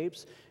some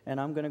tapes. And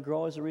I'm going to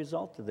grow as a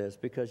result of this.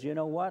 Because you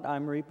know what?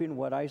 I'm reaping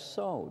what I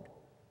sowed.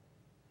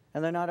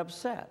 And they're not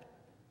upset.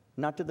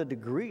 Not to the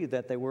degree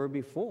that they were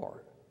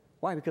before.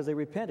 Why? Because they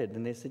repented.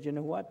 And they said, you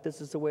know what? This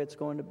is the way it's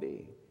going to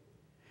be.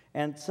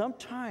 And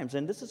sometimes,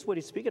 and this is what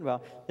he's speaking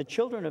about, the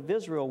children of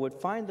Israel would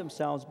find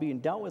themselves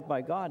being dealt with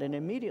by God. And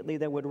immediately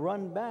they would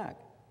run back.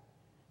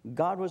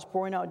 God was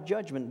pouring out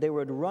judgment. They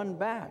would run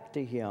back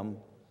to him.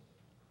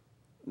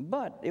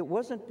 But it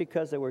wasn't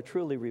because they were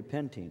truly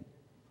repenting.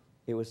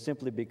 It was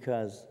simply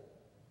because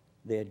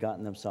they had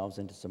gotten themselves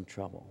into some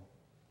trouble.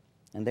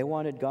 And they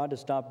wanted God to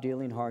stop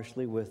dealing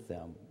harshly with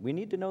them. We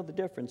need to know the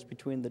difference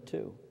between the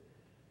two.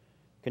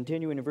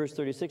 Continuing in verse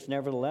 36,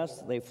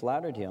 nevertheless, they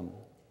flattered him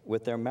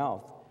with their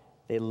mouth.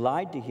 They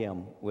lied to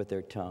him with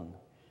their tongue.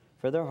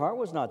 For their heart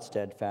was not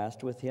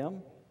steadfast with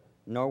him,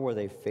 nor were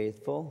they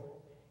faithful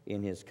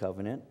in his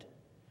covenant.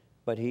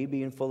 But he,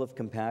 being full of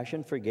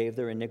compassion, forgave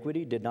their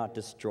iniquity, did not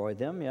destroy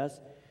them. Yes,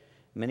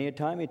 many a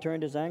time he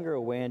turned his anger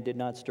away and did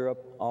not stir up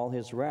all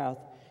his wrath.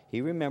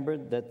 He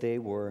remembered that they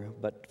were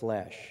but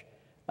flesh,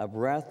 a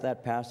breath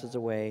that passes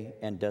away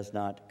and does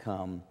not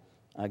come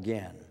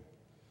again.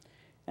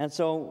 And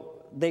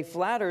so they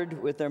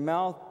flattered with their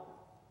mouth,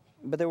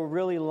 but they were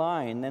really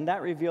lying, and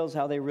that reveals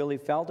how they really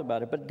felt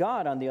about it. But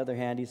God, on the other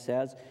hand, he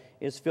says,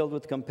 is filled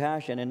with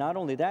compassion. And not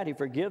only that, he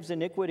forgives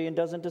iniquity and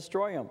doesn't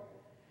destroy them.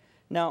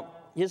 Now,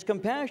 his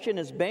compassion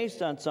is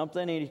based on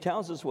something, and he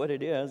tells us what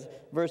it is.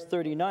 Verse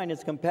 39,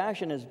 his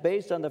compassion is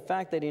based on the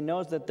fact that he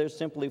knows that they're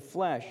simply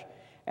flesh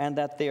and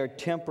that they are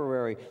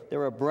temporary.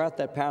 They're a breath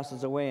that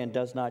passes away and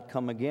does not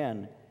come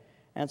again.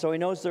 And so he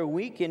knows they're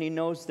weak and he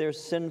knows they're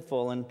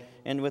sinful.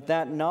 And with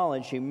that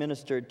knowledge, he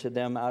ministered to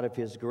them out of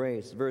his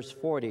grace. Verse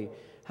 40,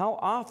 how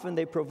often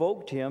they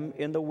provoked him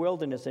in the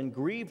wilderness and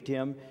grieved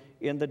him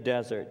in the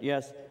desert.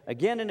 Yes,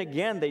 again and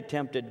again they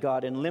tempted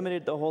God and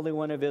limited the Holy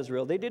One of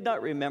Israel. They did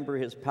not remember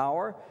his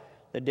power,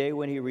 the day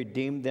when he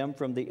redeemed them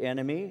from the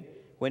enemy,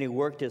 when he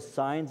worked his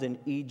signs in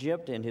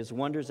Egypt and his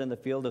wonders in the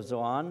field of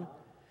Zoan,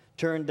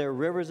 turned their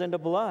rivers into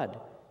blood,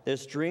 their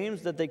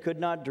streams that they could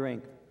not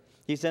drink.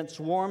 He sent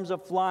swarms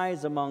of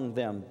flies among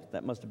them,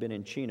 that must have been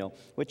in Chino,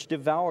 which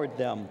devoured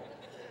them,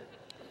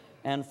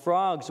 and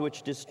frogs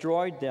which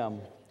destroyed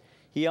them.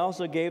 He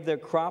also gave their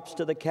crops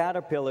to the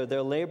caterpillar,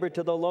 their labor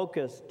to the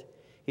locust.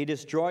 He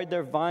destroyed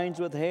their vines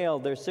with hail,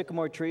 their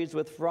sycamore trees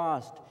with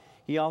frost.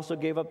 He also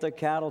gave up their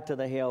cattle to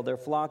the hail, their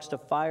flocks to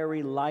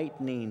fiery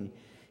lightning.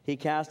 He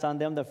cast on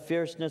them the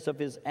fierceness of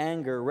his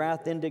anger,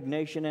 wrath,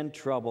 indignation, and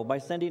trouble. By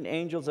sending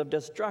angels of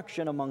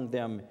destruction among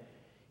them,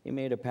 he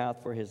made a path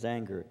for his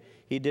anger.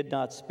 He did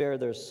not spare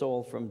their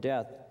soul from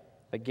death,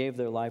 but gave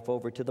their life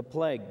over to the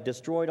plague,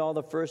 destroyed all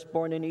the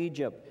firstborn in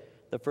Egypt,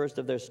 the first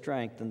of their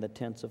strength in the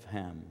tents of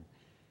Ham.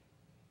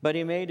 But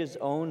he made his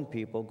own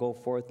people go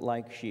forth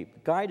like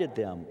sheep, guided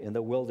them in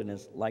the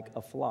wilderness like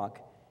a flock,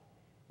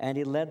 and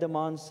he led them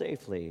on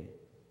safely,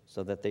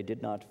 so that they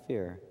did not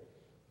fear.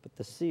 But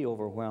the sea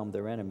overwhelmed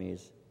their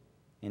enemies,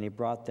 and he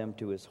brought them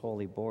to his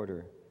holy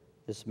border,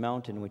 this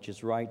mountain which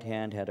his right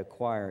hand had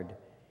acquired.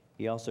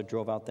 He also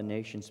drove out the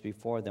nations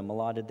before them,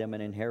 allotted them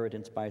an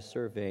inheritance by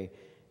survey,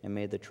 and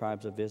made the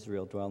tribes of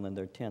Israel dwell in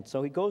their tents.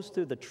 So he goes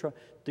through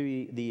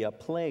the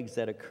plagues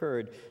that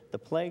occurred, the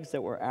plagues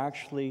that were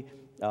actually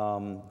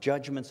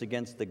judgments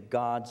against the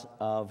gods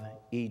of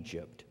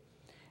Egypt.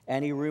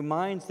 And he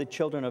reminds the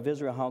children of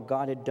Israel how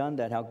God had done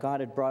that, how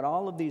God had brought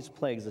all of these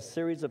plagues, a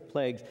series of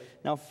plagues.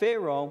 Now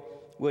Pharaoh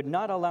would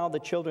not allow the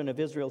children of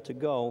Israel to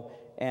go,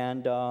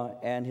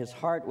 and his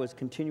heart was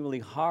continually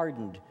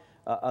hardened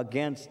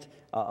against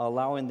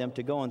allowing them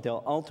to go,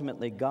 until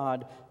ultimately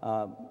God,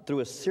 through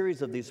a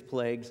series of these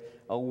plagues,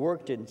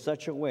 worked in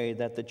such a way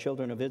that the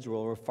children of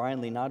Israel were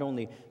finally not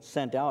only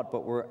sent out,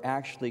 but were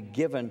actually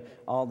given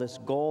all this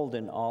gold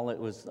and all. It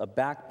was a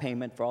back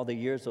payment for all the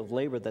years of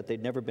labor that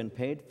they'd never been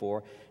paid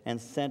for, and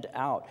sent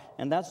out.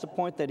 And that's the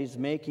point that he's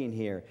making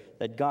here,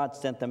 that God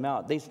sent them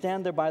out. They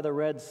stand there by the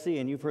Red Sea,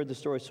 and you've heard the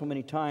story so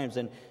many times,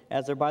 and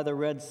as they're by the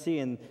Red Sea,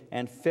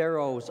 and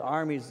Pharaoh's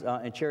armies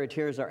and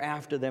charioteers are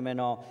after them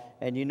and all,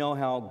 and you know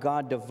how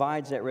God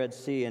divides that Red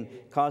Sea and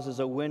causes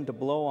a wind to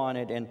blow on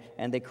it,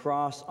 and they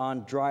cross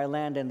on dry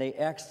land, and they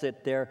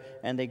exit there,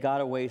 and they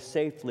got away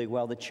safely,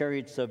 while the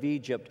chariots of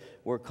Egypt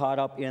were caught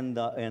up in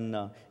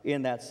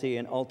that sea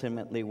and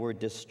ultimately were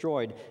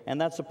destroyed. And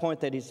that's the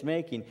point that he's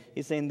making.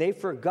 He's saying they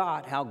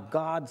forgot how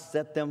God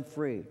set them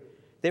free.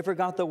 They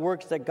forgot the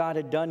works that God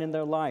had done in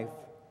their life.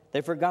 They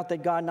forgot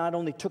that God not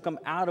only took them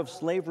out of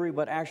slavery,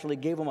 but actually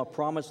gave them a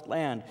promised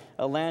land.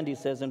 A land, he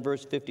says in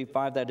verse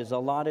 55, that is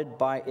allotted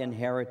by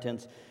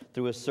inheritance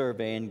through a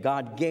survey. And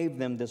God gave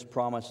them this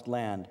promised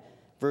land.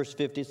 Verse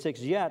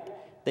 56,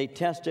 yet they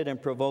tested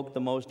and provoked the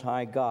Most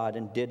High God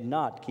and did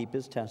not keep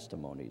his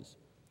testimonies,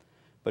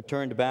 but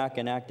turned back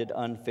and acted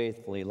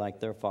unfaithfully like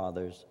their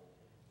fathers.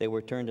 They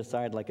were turned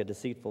aside like a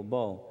deceitful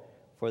bow,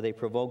 for they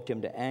provoked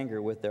him to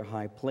anger with their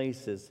high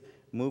places,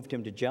 moved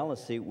him to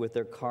jealousy with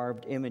their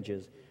carved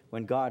images.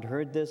 When God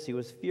heard this, he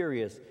was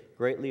furious,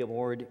 greatly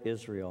abhorred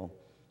Israel,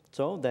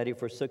 so that he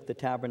forsook the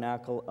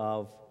tabernacle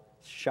of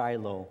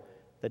Shiloh,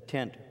 the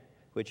tent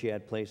which he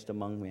had placed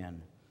among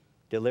men,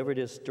 delivered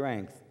his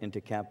strength into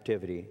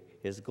captivity,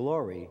 his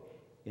glory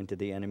into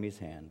the enemy's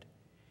hand.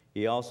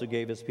 He also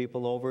gave his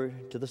people over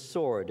to the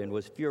sword and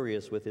was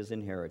furious with his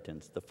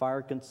inheritance. The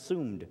fire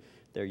consumed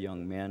their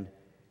young men.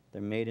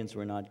 Their maidens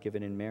were not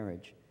given in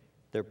marriage.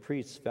 Their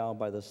priests fell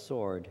by the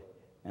sword,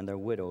 and their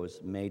widows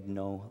made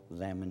no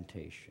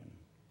lamentation.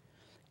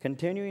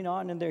 Continuing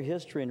on in their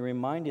history and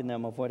reminding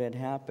them of what had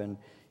happened,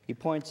 he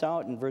points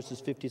out in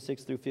verses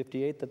 56 through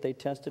 58 that they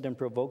tested and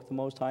provoked the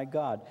Most High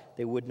God.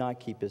 They would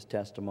not keep his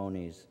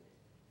testimonies.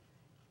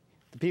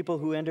 The people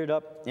who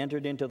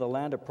entered into the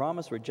land of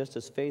promise were just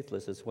as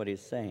faithless, is what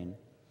he's saying.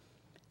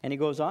 And he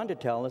goes on to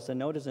tell us, and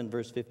notice in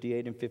verse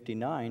 58 and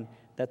 59,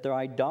 that their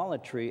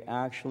idolatry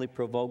actually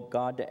provoked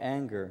God to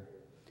anger.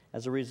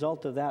 As a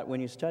result of that,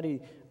 when you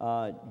study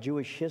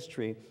Jewish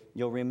history,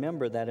 you'll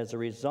remember that as a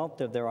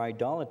result of their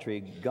idolatry,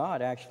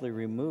 God actually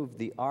removed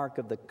the Ark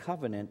of the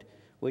Covenant,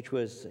 which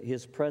was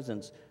his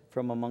presence,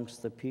 from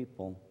amongst the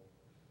people.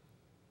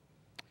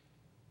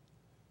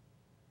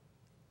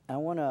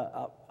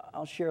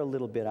 I'll share a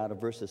little bit out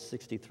of verses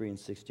 63 and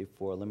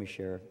 64. Let me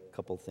share a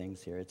couple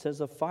things here. It says,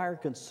 "The fire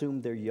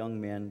consumed their young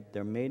men.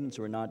 Their maidens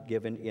were not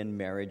given in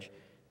marriage.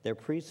 Their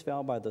priests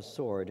fell by the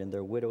sword, and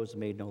their widows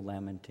made no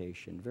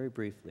lamentation." Very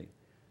briefly,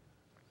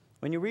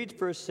 when you read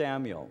 1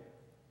 Samuel,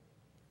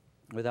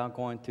 without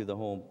going through the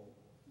whole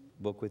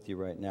book with you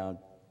right now,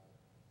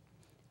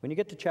 when you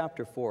get to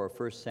chapter 4 of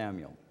 1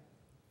 Samuel,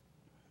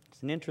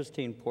 it's an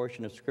interesting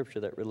portion of Scripture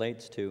that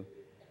relates to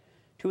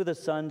two of the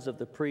sons of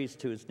the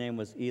priest whose name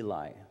was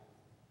Eli.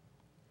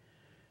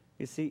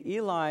 You see,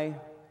 Eli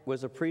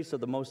was a priest of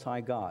the Most High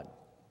God.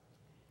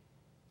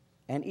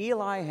 And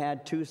Eli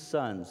had two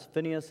sons,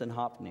 Phinehas and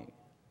Hophni.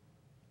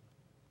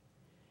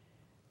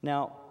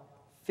 Now,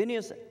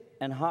 Phinehas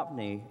and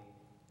Hophni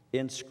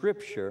in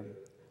Scripture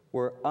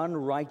were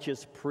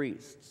unrighteous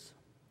priests.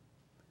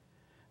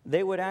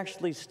 They would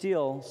actually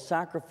steal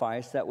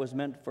sacrifice that was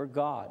meant for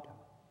God.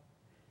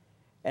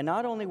 And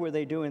not only were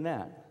they doing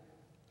that,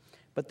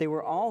 but they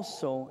were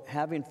also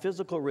having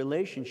physical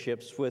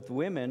relationships with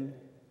women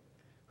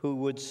who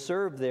would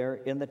serve there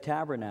in the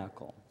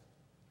tabernacle.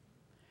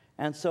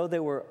 And so they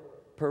were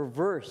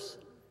perverse,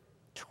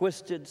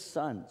 twisted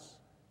sons.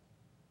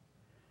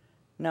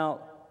 Now,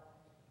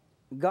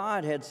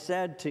 God had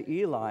said to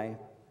Eli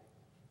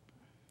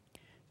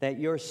that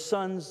your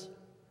sons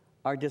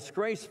are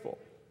disgraceful,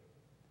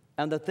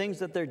 and the things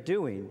that they're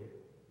doing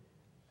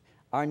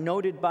are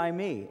noted by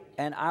me,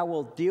 and I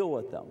will deal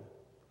with them.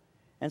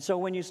 And so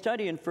when you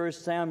study in 1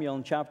 Samuel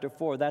in chapter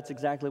 4, that's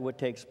exactly what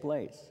takes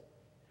place.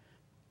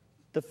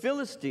 The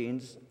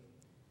Philistines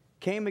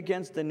came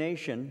against the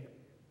nation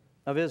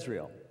of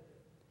Israel.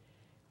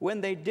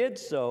 When they did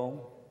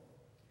so,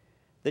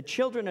 the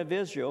children of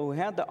Israel who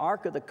had the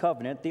Ark of the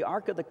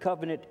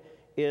Covenant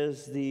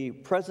is the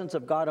presence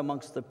of God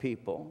amongst the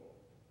people.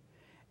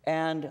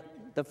 And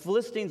the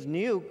Philistines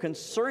knew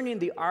concerning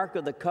the Ark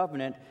of the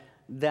Covenant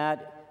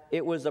that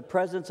it was the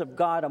presence of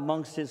God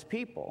amongst his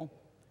people.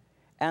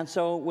 And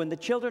so when the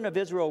children of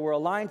Israel were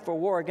aligned for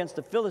war against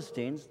the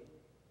Philistines,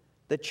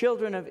 the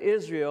children of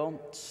Israel,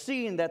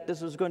 seeing that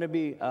this was going to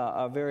be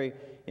a very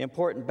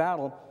important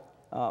battle,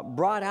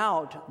 brought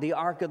out the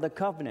Ark of the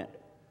Covenant.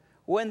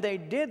 When they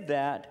did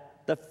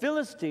that, the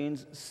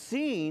Philistines,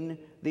 seeing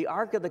the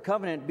Ark of the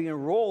Covenant being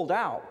rolled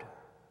out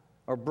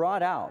or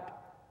brought out,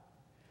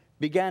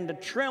 began to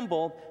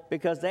tremble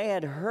because they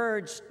had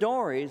heard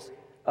stories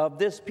of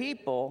this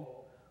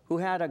people who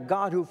had a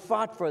God who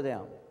fought for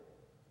them.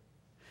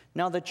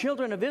 Now, the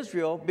children of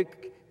Israel,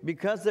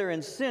 because they're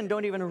in sin,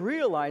 don't even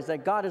realize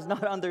that God is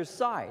not on their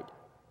side.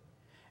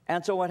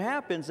 And so what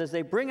happens is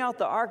they bring out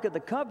the Ark of the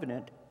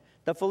Covenant.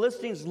 The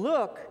Philistines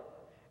look,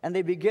 and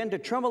they begin to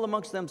tremble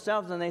amongst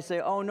themselves, and they say,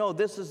 oh no,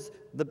 this is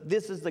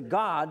the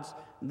gods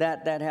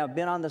that have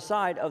been on the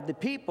side of the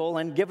people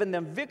and given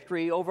them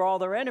victory over all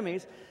their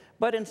enemies.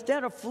 But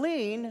instead of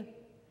fleeing,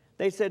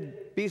 they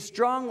said, be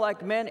strong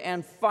like men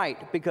and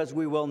fight, because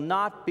we will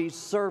not be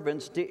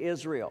servants to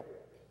Israel.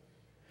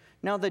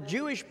 Now, the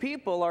Jewish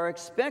people are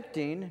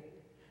expecting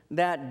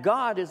that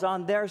God is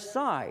on their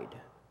side.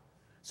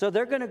 So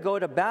they're going to go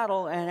to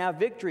battle and have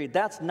victory.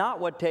 That's not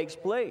what takes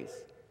place.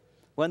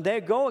 When they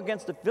go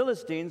against the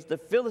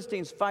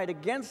Philistines fight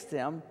against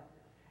them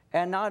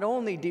and not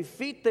only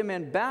defeat them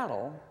in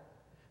battle,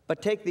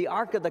 but take the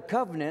Ark of the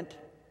Covenant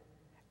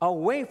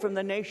away from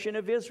the nation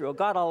of Israel.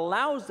 God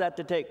allows that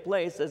to take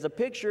place as a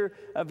picture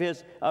of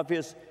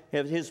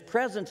his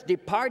presence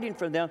departing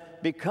from them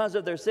because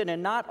of their sin.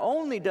 And not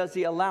only does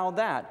he allow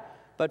that,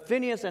 but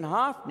Phinehas and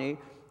Hophni,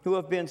 who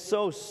have been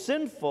so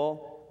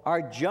sinful,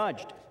 are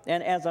judged.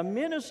 And as a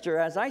minister,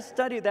 as I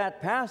study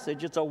that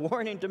passage, it's a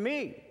warning to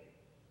me.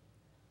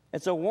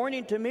 It's a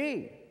warning to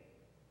me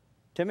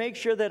to make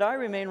sure that I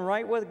remain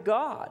right with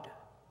God.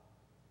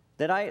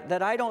 That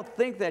I don't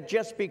think that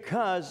just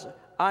because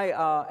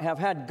I have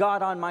had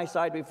God on my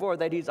side before,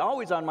 that he's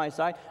always on my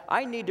side.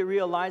 I need to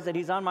realize that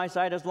he's on my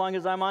side as long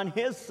as I'm on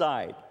his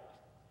side.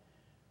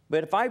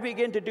 But if I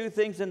begin to do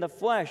things in the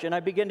flesh, and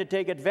I begin to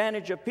take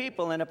advantage of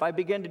people, and if I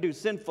begin to do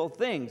sinful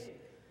things,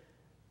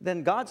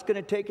 then God's going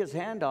to take his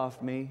hand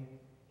off me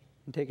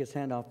and take his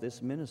hand off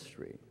this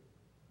ministry.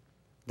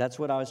 That's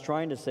what I was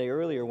trying to say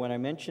earlier when I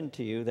mentioned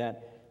to you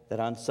that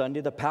on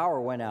Sunday the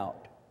power went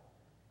out,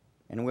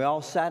 and we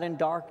all sat in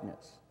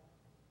darkness.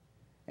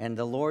 And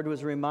the Lord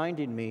was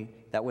reminding me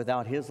that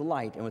without his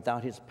light and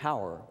without his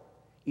power,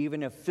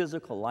 even if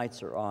physical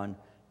lights are on,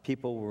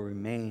 people will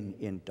remain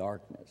in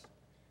darkness.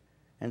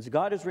 And so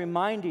God is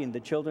reminding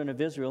the children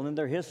of Israel in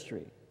their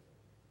history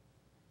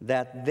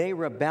that they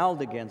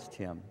rebelled against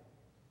him.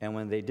 And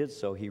when they did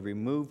so, he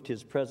removed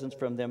his presence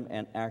from them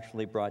and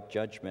actually brought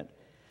judgment.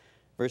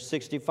 Verse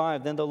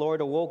 65, then the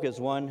Lord awoke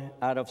as one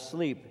out of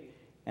sleep,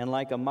 and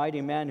like a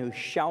mighty man who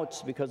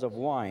shouts because of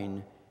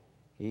wine,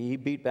 he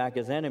beat back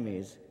his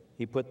enemies.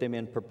 He put them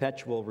in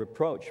perpetual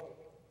reproach.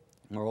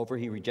 Moreover,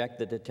 he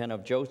rejected the tent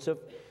of Joseph,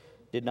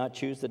 did not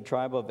choose the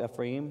tribe of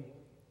Ephraim.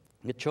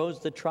 He chose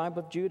the tribe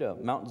of Judah,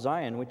 Mount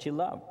Zion, which he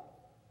loved.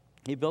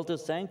 He built a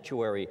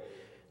sanctuary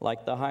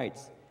like the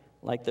heights,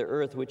 like the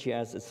earth which he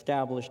has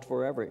established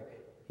forever.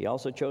 He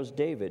also chose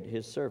David,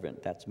 his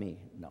servant. That's me.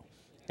 No.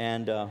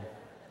 And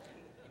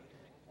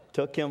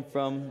took him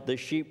from the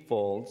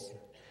sheepfolds,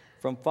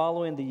 from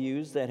following the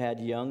ewes that had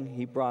young,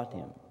 he brought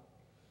him,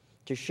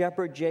 to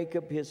shepherd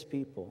Jacob his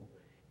people,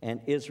 and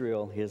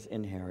Israel his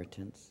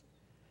inheritance.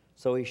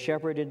 So he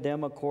shepherded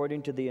them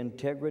according to the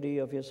integrity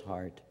of his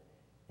heart,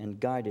 and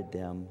guided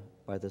them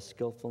by the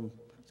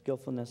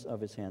skillfulness of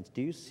his hands.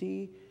 Do you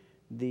see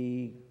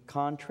the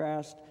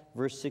contrast?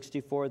 Verse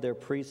 64, their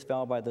priests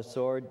fell by the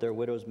sword, their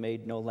widows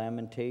made no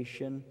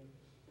lamentation.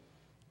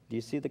 Do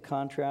you see the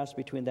contrast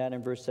between that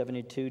and verse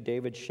 72?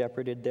 David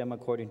shepherded them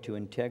according to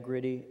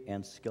integrity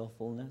and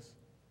skillfulness.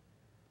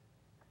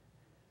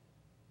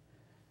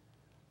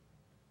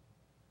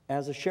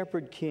 As a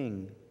shepherd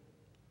king,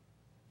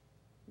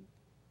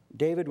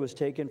 David was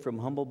taken from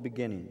humble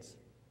beginnings.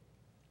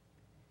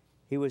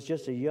 He was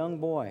just a young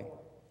boy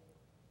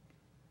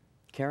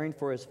caring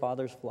for his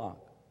father's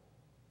flock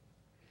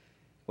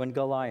when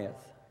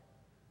Goliath,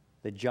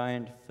 the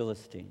giant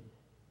Philistine,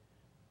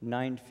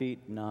 9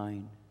 feet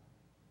 9,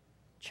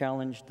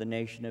 challenged the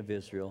nation of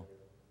Israel.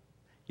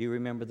 You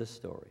remember the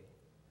story.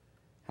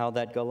 How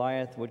that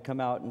Goliath would come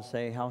out and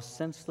say how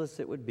senseless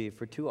it would be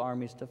for two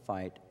armies to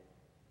fight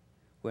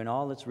when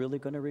all it's really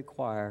going to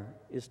require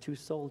is 2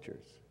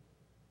 soldiers.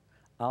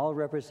 I'll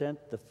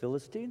represent the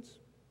Philistines.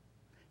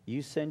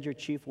 You send your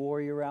chief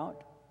warrior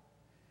out,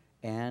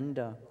 and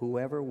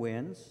whoever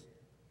wins,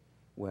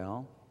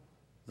 well,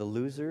 the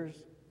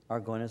losers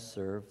are going to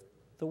serve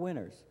the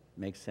winners.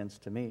 Makes sense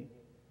to me.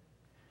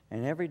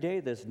 And every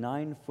day this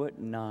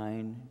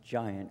 9'9"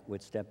 giant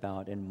would step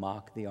out and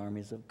mock the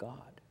armies of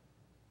God.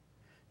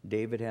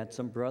 David had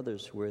some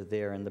brothers who were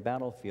there in the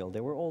battlefield.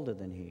 They were older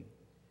than he.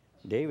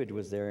 David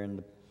was there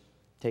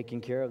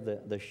taking care of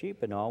the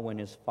sheep and all when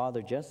his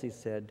father Jesse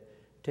said,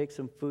 take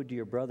some food to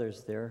your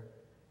brothers there.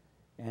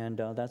 And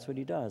that's what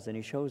he does. And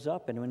he shows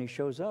up, and when he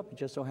shows up, it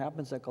just so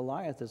happens that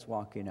Goliath is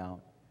walking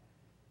out.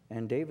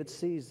 And David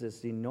sees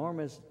this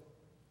enormous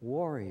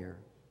warrior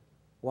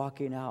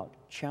walking out,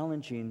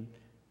 challenging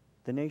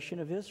the nation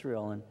of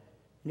Israel. And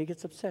he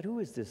gets upset. Who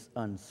is this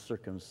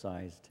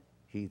uncircumcised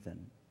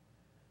heathen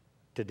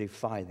to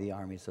defy the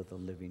armies of the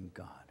living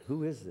God?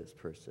 Who is this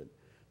person?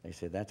 They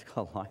say, that's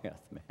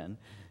Goliath, man.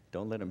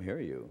 Don't let him hear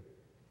you.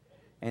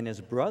 And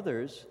his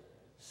brothers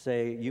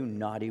say, you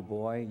naughty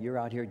boy, you're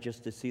out here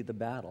just to see the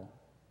battle.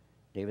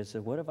 David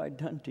said, what have I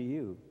done to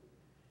you?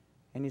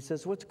 And he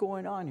says, what's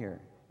going on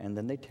here? And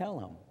then they tell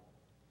him.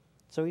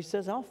 So he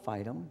says, I'll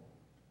fight him.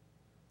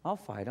 I'll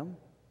fight him.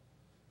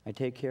 I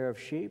take care of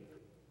sheep.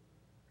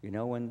 You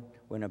know,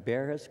 when a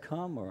bear has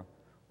come or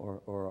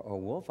a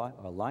wolf,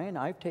 a lion,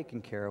 I've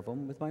taken care of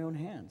him with my own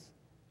hands.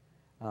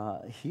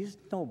 He's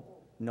no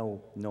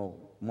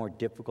more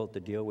difficult to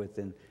deal with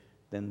than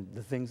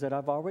the things that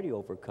I've already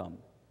overcome.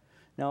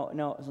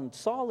 Now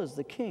Saul is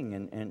the king,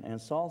 and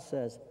Saul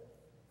says,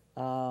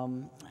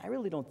 I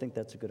really don't think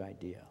that's a good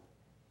idea.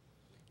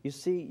 You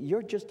see,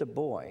 you're just a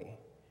boy,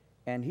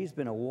 and he's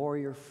been a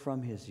warrior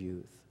from his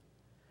youth.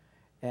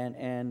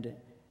 And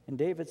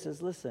David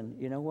says, listen,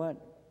 you know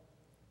what?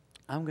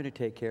 I'm going to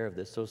take care of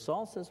this. So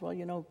Saul says, well,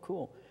 you know,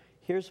 cool.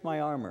 Here's my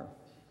armor.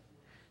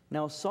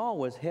 Now, Saul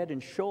was head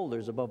and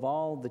shoulders above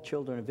all the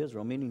children of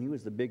Israel, meaning he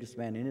was the biggest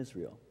man in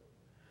Israel.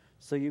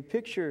 So you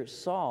picture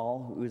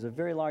Saul, who is a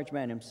very large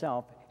man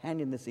himself,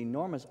 handing this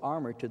enormous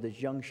armor to this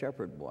young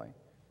shepherd boy.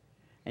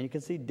 And you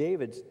can see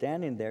David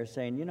standing there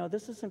saying, you know,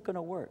 this isn't going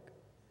to work.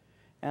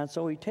 And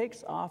so he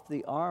takes off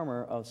the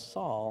armor of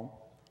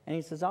Saul, and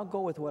he says, I'll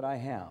go with what I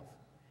have.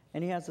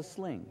 And he has a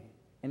sling,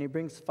 and he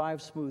brings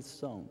 5 smooth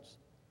stones.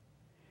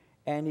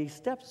 And he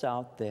steps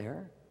out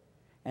there,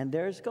 and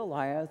there's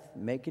Goliath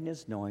making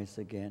his noise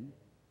again.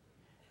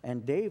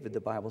 And David, the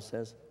Bible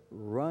says,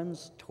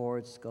 runs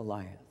towards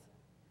Goliath.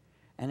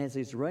 And as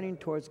he's running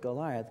towards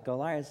Goliath,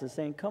 Goliath is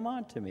saying, come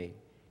on to me.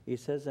 He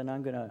says, and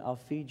I'll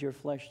feed your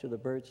flesh to the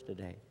birds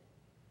today.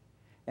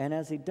 And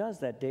as he does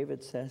that,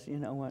 David says, you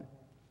know what?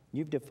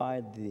 You've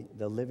defied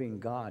the living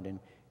God,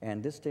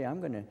 and this day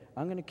I'm going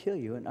to kill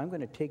you, and I'm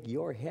going to take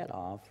your head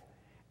off,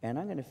 and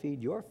I'm going to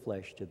feed your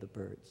flesh to the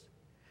birds.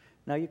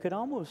 Now, you could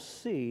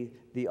almost see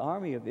the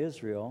army of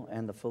Israel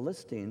and the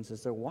Philistines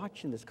as they're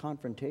watching this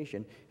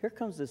confrontation. Here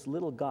comes this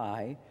little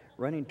guy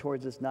running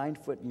towards this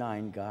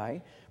 9'9"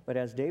 guy. But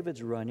as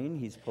David's running,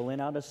 he's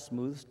pulling out a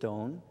smooth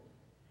stone,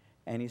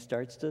 and he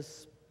starts to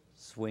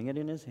swing it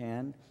in his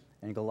hand.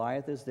 And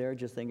Goliath is there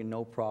just thinking,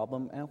 no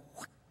problem. And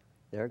whoosh,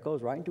 there it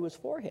goes right into his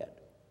forehead.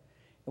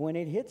 And when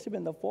it hits him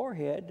in the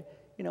forehead,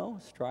 you know,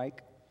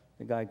 strike,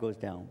 the guy goes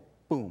down.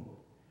 Boom.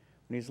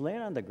 When he's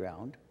laying on the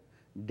ground,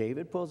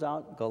 David pulls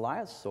out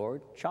Goliath's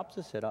sword, chops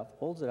his head off,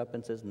 holds it up,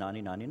 and says,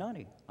 nani, nani,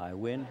 nani. I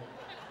win,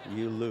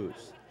 you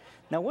lose.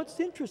 Now, what's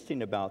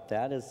interesting about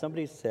that is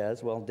somebody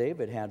says, well,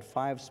 David had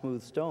 5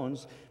 smooth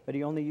stones, but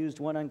he only used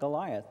 1 on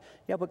Goliath.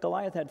 Yeah, but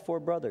Goliath had 4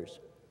 brothers.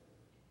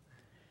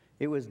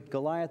 It was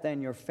Goliath and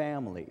your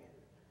family.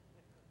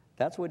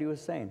 That's what he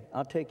was saying.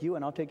 I'll take you,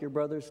 and I'll take your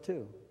brothers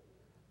too.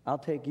 I'll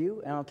take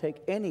you, and I'll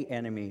take any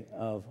enemy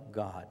of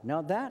God.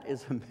 Now, that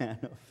is a man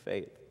of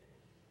faith.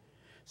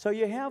 So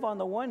you have, on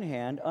the one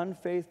hand,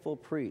 unfaithful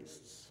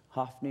priests,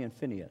 Hophni and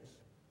Phinehas.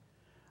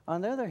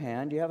 On the other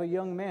hand, you have a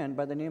young man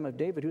by the name of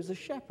David who's a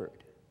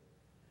shepherd.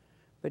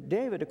 But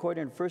David,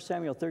 according to 1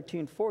 Samuel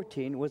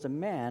 13:14, was a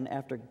man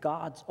after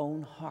God's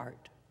own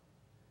heart.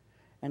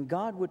 And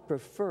God would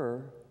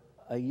prefer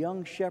a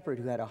young shepherd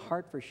who had a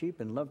heart for sheep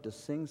and loved to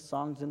sing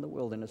songs in the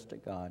wilderness to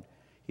God.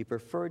 He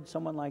preferred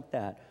someone like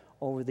that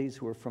over these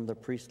who were from the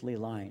priestly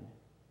line.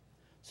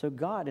 So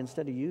God,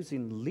 instead of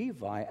using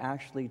Levi,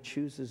 actually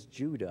chooses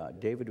Judah.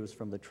 David was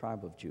from the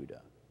tribe of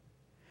Judah.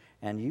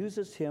 and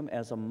uses him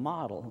as a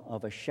model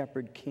of a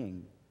shepherd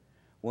king,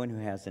 one who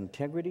has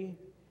integrity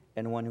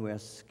and one who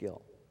has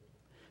skill.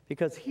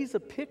 Because he's a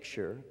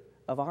picture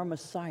of our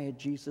Messiah,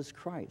 Jesus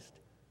Christ,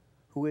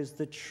 who is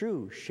the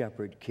true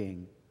shepherd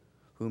king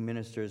who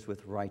ministers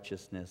with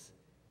righteousness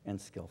and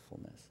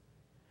skillfulness.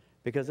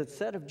 Because it's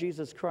said of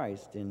Jesus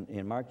Christ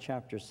in Mark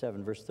chapter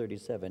 7, verse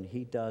 37,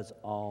 he does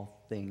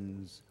all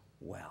things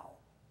well.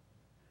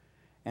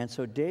 And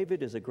so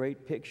David is a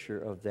great picture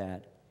of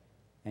that.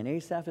 And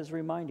Asaph is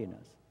reminding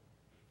us.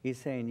 He's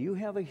saying, you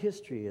have a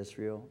history,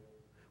 Israel,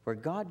 where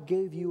God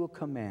gave you a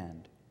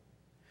command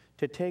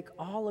to take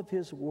all of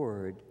his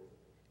word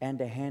and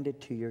to hand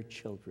it to your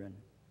children.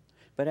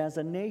 But as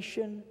a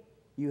nation,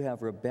 you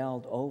have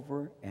rebelled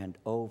over and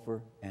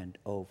over and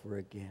over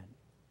again.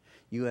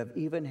 You have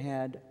even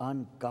had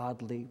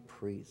ungodly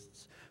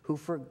priests who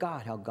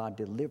forgot how God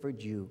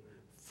delivered you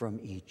from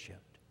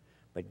Egypt.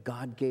 But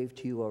God gave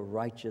to you a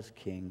righteous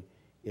king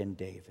in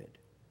David,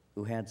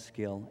 who had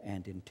skill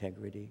and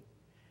integrity.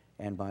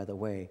 And by the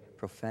way,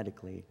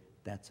 prophetically,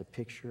 that's a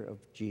picture of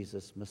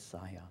Jesus,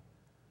 Messiah,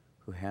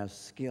 who has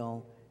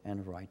skill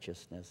and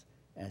righteousness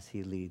as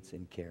he leads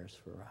and cares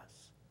for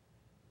us.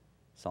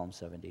 Psalm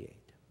 78.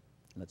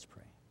 Let's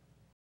pray.